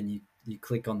 then you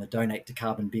click on the donate to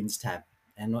Carbon Bins tab,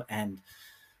 and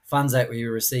funds that we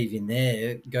receive in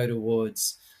there go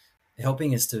towards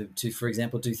helping us to for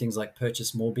example, do things like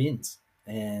purchase more bins,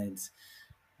 and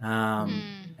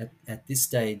at this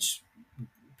stage,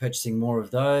 purchasing more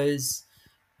of those.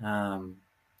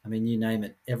 I mean, you name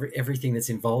it, everything that's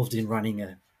involved in running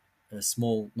a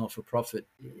small not-for-profit,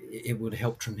 it would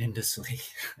help tremendously.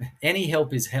 Any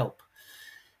help is help.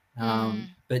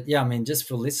 But yeah, I mean, just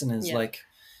for listeners, like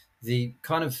the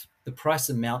kind of the price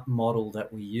amount model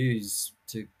that we use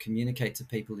to communicate to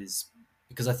people is,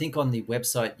 because I think on the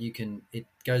website it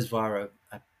goes via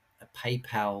a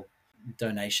PayPal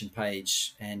donation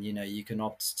page, and you can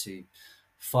opt to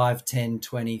 5, 10,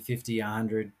 20, 50,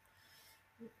 100,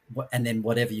 and then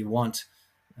whatever you want,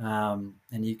 and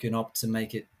you can opt to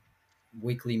make it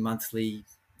weekly, monthly,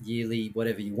 yearly,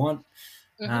 whatever you want.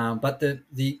 But the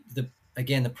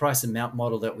again, the price amount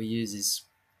model that we use is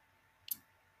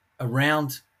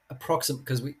around approximate,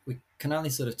 because we can only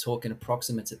sort of talk in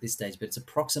approximates at this stage, but it's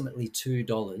approximately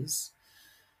 $2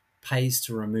 pays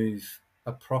to remove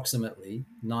approximately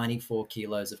 94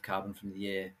 kilos of carbon from the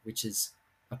air, which is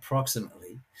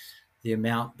approximately the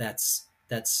amount that's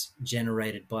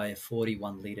generated by a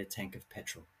 41-liter tank of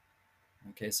petrol.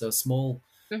 Okay, so a small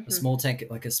tank,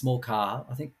 like a small car,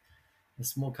 I think the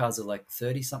small cars are like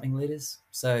 30 something liters.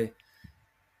 So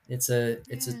it's a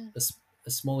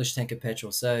smallish tank of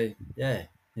petrol. So yeah,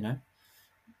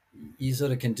 you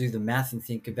sort of can do the math and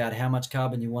think about how much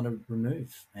carbon you want to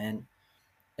remove. And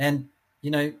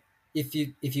if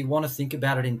you want to think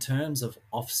about it in terms of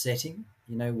offsetting,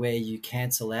 where you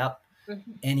cancel out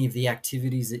any of the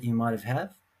activities that you might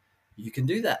have, you can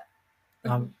do that.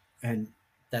 And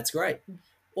that's great.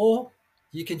 Or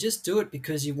you can just do it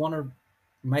because you want to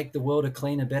make the world a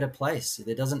cleaner, better place.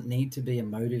 There doesn't need to be a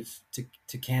motive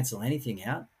to cancel anything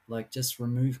out. Like, just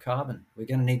remove carbon. We're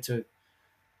going to need to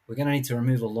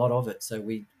remove a lot of it. So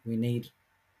we need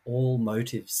all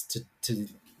motives to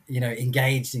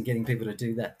engaged in getting people to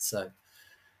do that. So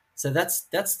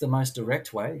that's the most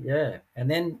direct way. Yeah. And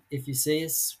then if you see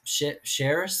us,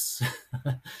 share us,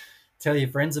 tell your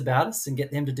friends about us, and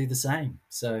get them to do the same.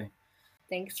 So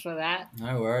thanks for that.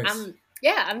 No worries.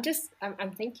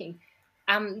 I'm thinking.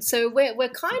 So we're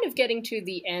kind of getting to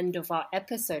the end of our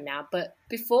episode now, but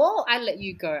before I let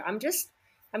you go,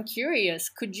 I'm curious,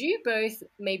 could you both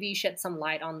maybe shed some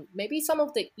light on maybe some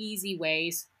of the easy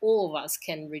ways all of us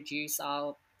can reduce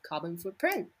our carbon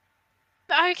footprint?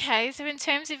 Okay, so in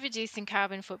terms of reducing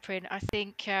carbon footprint, I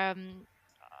think,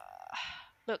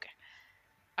 look,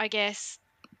 I guess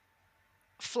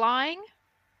flying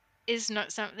is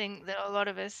not something that a lot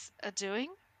of us are doing,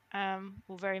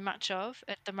 or very much of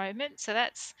at the moment. So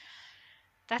that's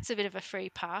a bit of a free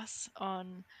pass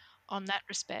on that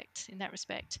respect, in that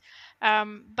respect.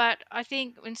 But I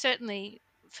think, and certainly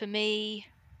for me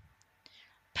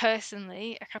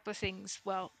personally, a couple of things.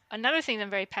 Well, another thing that I'm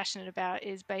very passionate about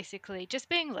is basically just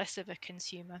being less of a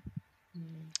consumer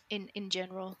in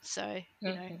general. So,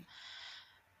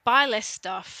 buy less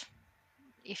stuff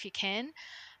if you can.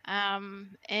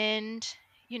 And,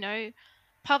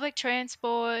 public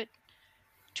transport,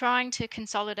 trying to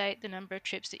consolidate the number of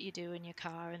trips that you do in your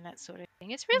car and that sort of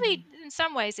thing. It's really, in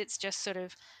some ways, it's just sort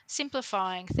of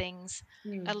simplifying things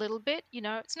a little bit.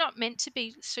 It's not meant to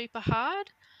be super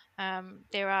hard.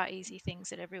 There are easy things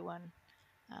that everyone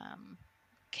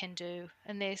can do,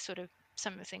 and they're sort of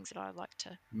some of the things that I like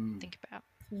to think about.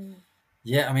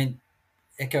 Yeah, I mean,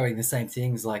 echoing the same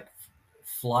things, like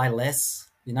fly less.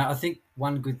 I think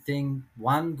one good thing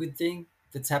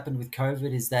that's happened with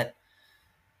COVID is that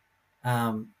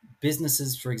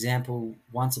businesses, for example,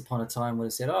 once upon a time would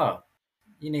have said, "Oh,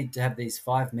 you need to have these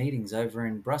 5 meetings over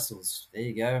in Brussels. There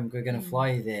you go. We're going to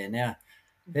fly you there." Now,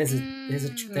 there's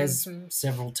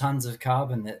several tons of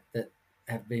carbon that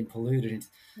have been polluted.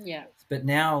 Yeah. But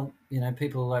now,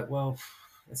 people are like, well,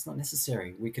 that's not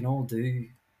necessary. We can all do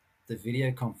the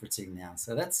video conferencing now.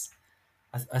 So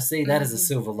I see that as a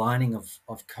silver lining of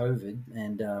COVID,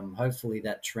 and hopefully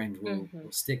that trend will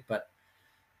stick. But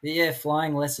yeah,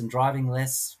 flying less and driving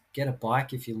less. Get a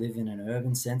bike if you live in an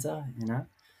urban center.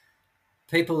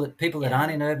 People that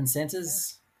aren't in urban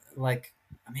centers, like,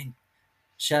 I mean,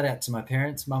 shout out to my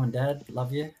parents, mum and dad,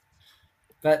 love you.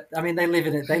 But I mean, they live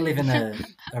in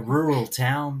a rural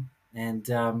town, and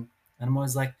I'm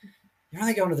always like, you're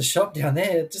only going to the shop down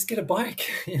there. Just get a bike.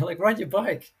 Like, ride your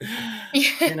bike.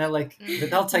 But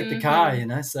they'll take the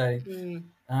car. So,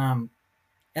 I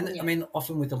mean,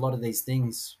 often with a lot of these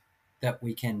things that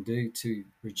we can do to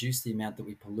reduce the amount that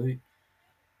we pollute,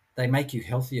 they make you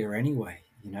healthier anyway.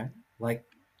 Like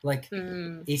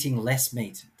eating less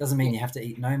meat doesn't mean you have to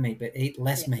eat no meat, but eat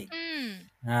less meat.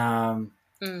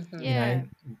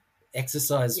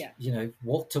 exercise, Yeah.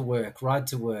 walk to work, ride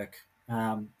to work,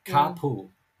 carpool.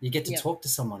 You get to talk to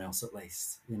someone else at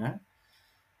least,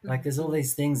 like there's all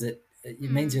these things that it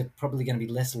means you're probably going to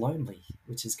be less lonely,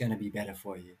 which is going to be better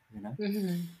for you,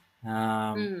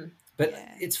 but Yeah.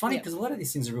 it's funny Yeah. because a lot of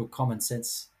these things are real common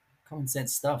sense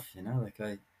stuff,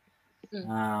 like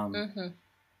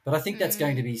but I think that's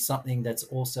going to be something that's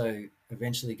also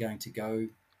eventually going to go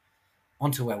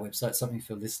onto our website, something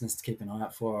for listeners to keep an eye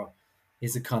out for,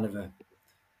 is a kind of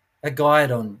a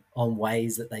guide on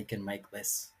ways that they can make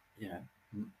less,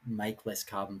 make less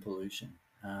carbon pollution.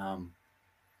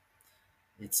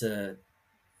 It's a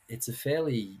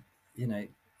fairly,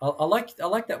 I like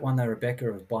that one though, Rebecca,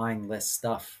 of buying less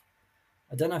stuff.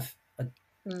 I don't know if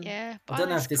Yeah, I buy don't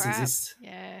know less if this crap. exists.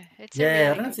 Yeah, it's a Yeah, I really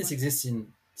don't know if good this one. exists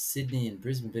in Sydney and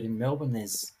Brisbane, but in Melbourne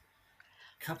there's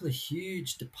a couple of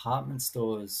huge department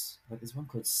stores. Like there's one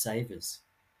called Savers,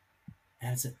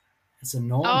 and it's Oh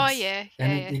enormous. yeah,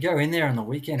 And yeah, yeah, you go in there on the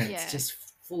weekend, and it's yeah. just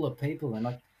full of people. And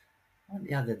like,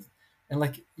 and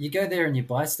like you go there and you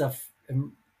buy stuff,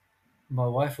 and my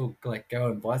wife will like go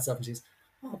and buy stuff, and she's,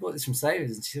 "Oh, I bought this from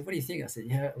Savers," and she said, "What do you think?" I said,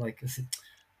 "Yeah, like I said,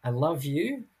 I love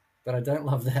you, but I don't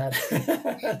love that."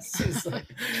 she's like,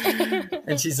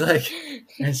 and she's like,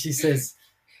 and she says,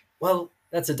 "Well,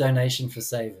 that's a donation for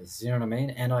Savers." You know what I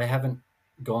mean? And I haven't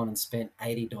gone and spent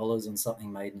 $80 on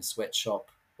something made in a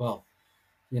sweatshop. Well,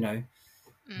 you know,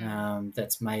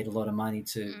 that's made a lot of money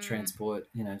to transport.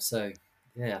 So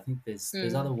yeah, I think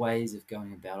there's other ways of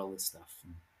going about all this stuff.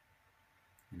 And,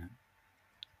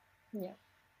 Yeah.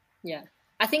 Yeah.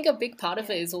 I think a big part of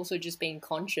it Yeah. is also just being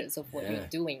conscious of what Yeah. you're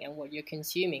doing and what you're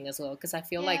consuming as well. Because I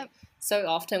feel Yeah. like so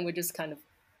often we're just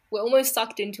we're almost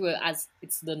sucked into it as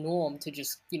it's the norm to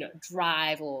just,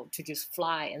 drive or to just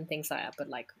fly and things like that. But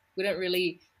like, we don't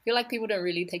really feel like people don't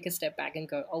really take a step back and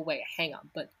go, oh, wait, hang on.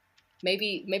 But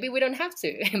maybe we don't have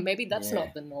to. Maybe that's Yeah.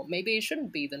 not the norm. Maybe it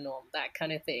shouldn't be the norm, that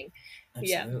kind of thing.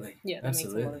 Absolutely. Yeah, that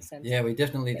Absolutely. makes a lot of sense. Yeah, we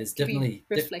definitely, there's To be definitely,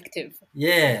 reflective.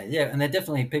 yeah. And there are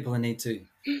definitely people who need to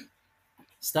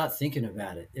start thinking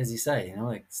about it, as you say,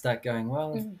 like start going,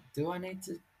 well, do I need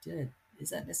to, is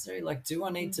that necessary? Like, do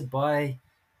I need to buy,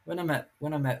 when I'm at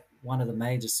one of the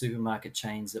major supermarket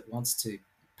chains that wants to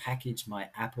package my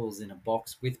apples in a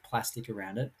box with plastic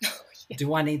around it,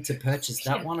 do I need to purchase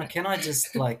that one? Or can I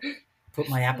just like put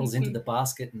my apples into the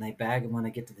basket and they bag them when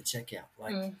I get to the checkout?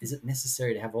 Like, is it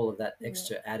necessary to have all of that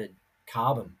extra added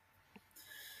carbon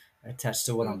attached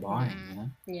to what I'm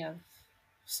buying, Yeah.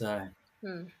 So.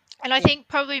 And I think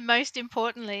probably most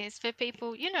importantly is for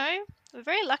people, we're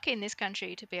very lucky in this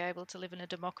country to be able to live in a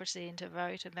democracy and to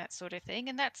vote and that sort of thing.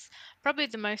 And that's probably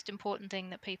the most important thing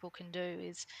that people can do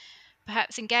is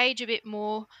perhaps engage a bit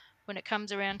more when it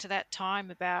comes around to that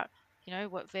time about,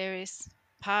 what various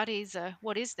parties are,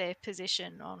 what is their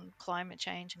position on climate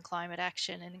change and climate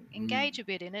action, and engage a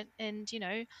bit in it and,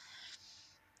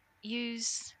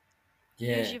 use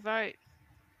your vote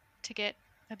to get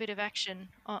a bit of action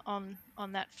on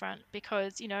that front,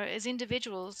 because as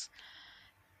individuals,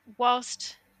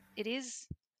 whilst it is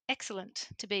excellent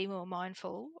to be more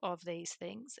mindful of these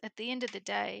things, at the end of the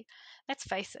day, let's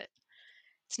face it,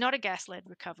 it's not a gas-led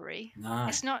recovery. No.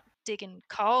 It's not digging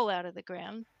coal out of the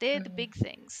ground. They're the big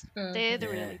things. They're the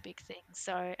really big things.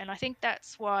 So, and I think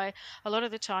that's why a lot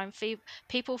of the time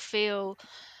people feel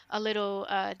a little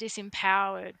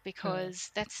disempowered, because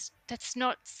that's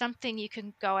not something you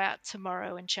can go out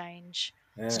tomorrow and change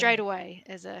straight away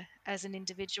as an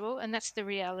individual, and that's the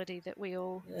reality that we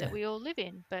all live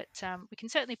in. But we can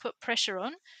certainly put pressure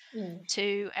on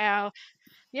to our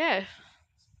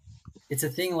It's a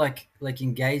thing like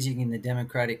engaging in the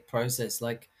democratic process.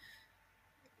 Like,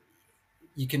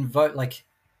 you can vote. Like,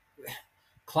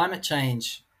 climate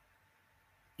change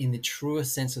in the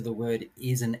truest sense of the word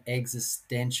is an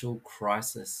existential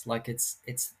crisis. Like, it's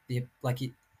the like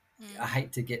it, I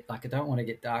hate to get, like, I don't want to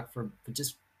get dark for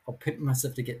just, I'll put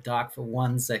myself to get dark for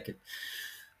 1 second,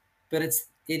 but it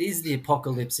is the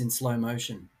apocalypse in slow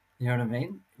motion. You know what I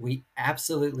mean? We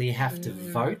absolutely have to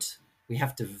vote. We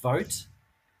have to vote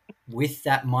with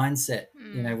that mindset.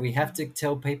 We have to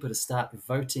tell people to start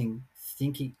voting,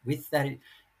 thinking with that.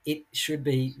 It should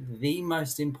be the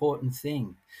most important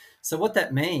thing. So what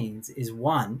that means is,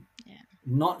 one,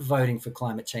 not voting for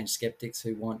climate change skeptics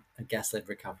who want a gas-led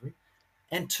recovery,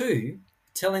 and two,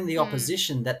 telling the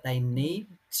opposition that they need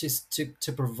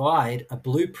to provide a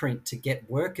blueprint to get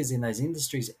workers in those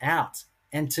industries out,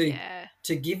 and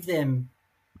to give them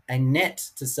a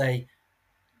net to say,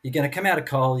 you're going to come out of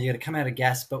coal, you're going to come out of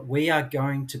gas, but we are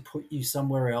going to put you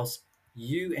somewhere else.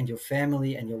 You and your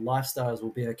family and your lifestyles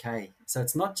will be okay. So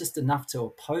it's not just enough to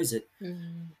oppose it.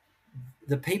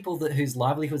 the people whose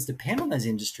livelihoods depend on those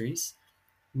industries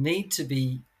need to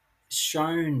be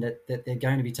shown that they're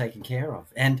going to be taken care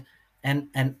of, and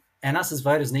us as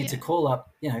voters need to call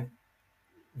up,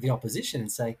 the opposition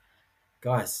and say,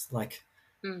 guys, like,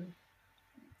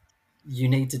 you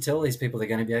need to tell these people they're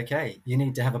going to be okay. You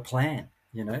need to have a plan,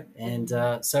 and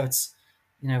so it's,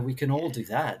 we can all do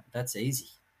that. That's easy,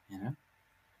 Yeah.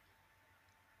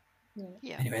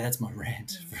 Anyway, that's my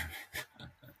rant.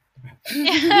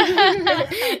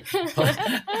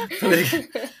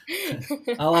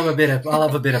 I'll have a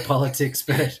bit of politics,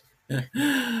 but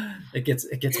it gets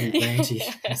me ranty.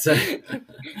 So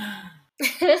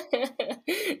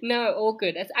no, all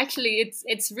good.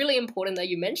 It's really important that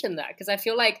you mentioned that, because I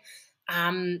feel like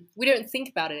we don't think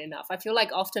about it enough. I feel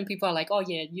like often people are like, oh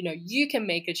yeah, you can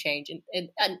make a change, and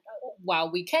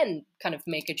while we can kind of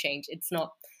make a change, it's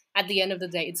not, at the end of the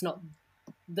day, it's not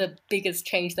the biggest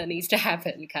change that needs to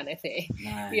happen, kind of thing.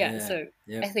 So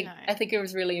I think it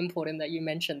was really important that you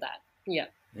mentioned that.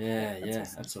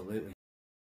 Awesome. Absolutely.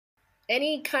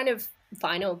 Any kind of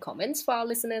final comments for our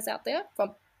listeners out there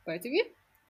from both of you?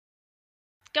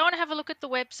 Go and have a look at the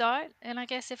website, and I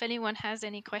guess if anyone has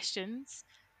any questions,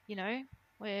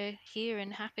 we're here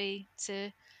and happy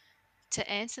to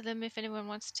answer them if anyone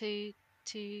wants to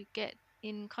get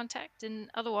in contact, and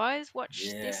otherwise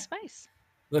watch this space.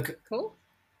 Look, cool.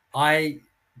 I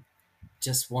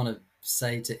just want to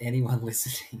say to anyone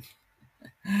listening,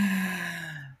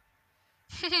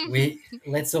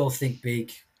 let's all think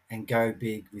big and go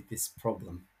big with this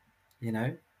problem.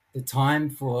 The time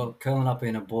for curling up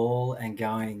in a ball and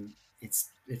going, it's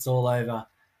all over,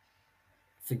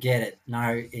 forget it.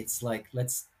 No, it's like,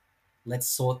 let's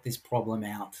sort this problem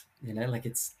out.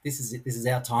 This is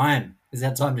our time. This is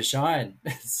our time to shine.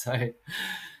 So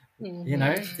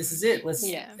this is it. Let's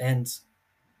and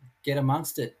get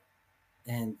amongst it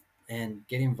and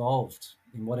get involved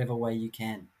in whatever way you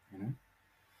can.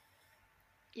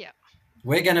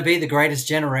 We're going to be the greatest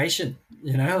generation.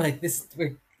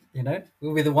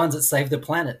 We'll be the ones that save the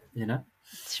planet.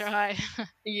 That's right.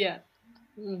 Yeah.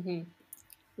 Mm-hmm.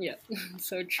 Yeah,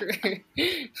 so true.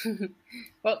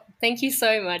 Well, thank you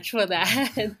so much for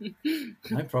that.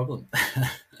 No problem.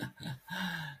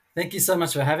 Thank you so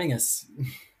much for having us.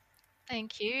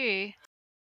 Thank you.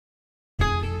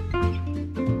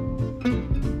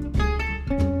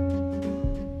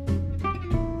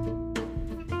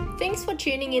 Thanks for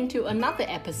tuning in to another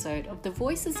episode of the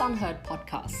Voices Unheard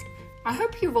podcast. I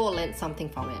hope you've all learned something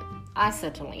from it. I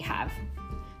certainly have.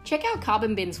 Check out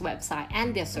Carbon Bin's website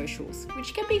and their socials,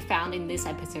 which can be found in this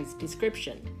episode's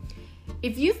description.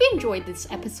 If you've enjoyed this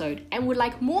episode and would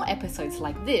like more episodes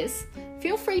like this,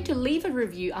 feel free to leave a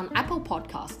review on Apple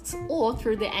Podcasts or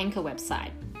through the Anchor website.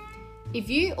 If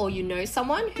you or you know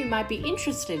someone who might be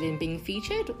interested in being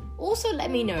featured, also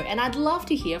let me know, and I'd love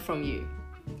to hear from you.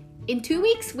 In 2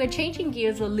 weeks, we're changing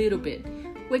gears a little bit.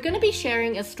 We're going to be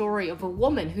sharing a story of a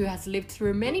woman who has lived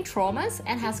through many traumas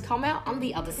and has come out on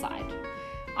the other side.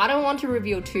 I don't want to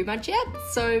reveal too much yet,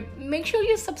 so make sure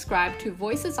you subscribe to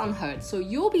Voices Unheard so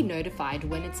you'll be notified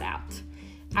when it's out.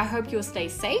 I hope you'll stay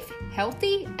safe,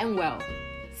 healthy, and well.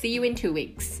 See you in 2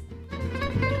 weeks.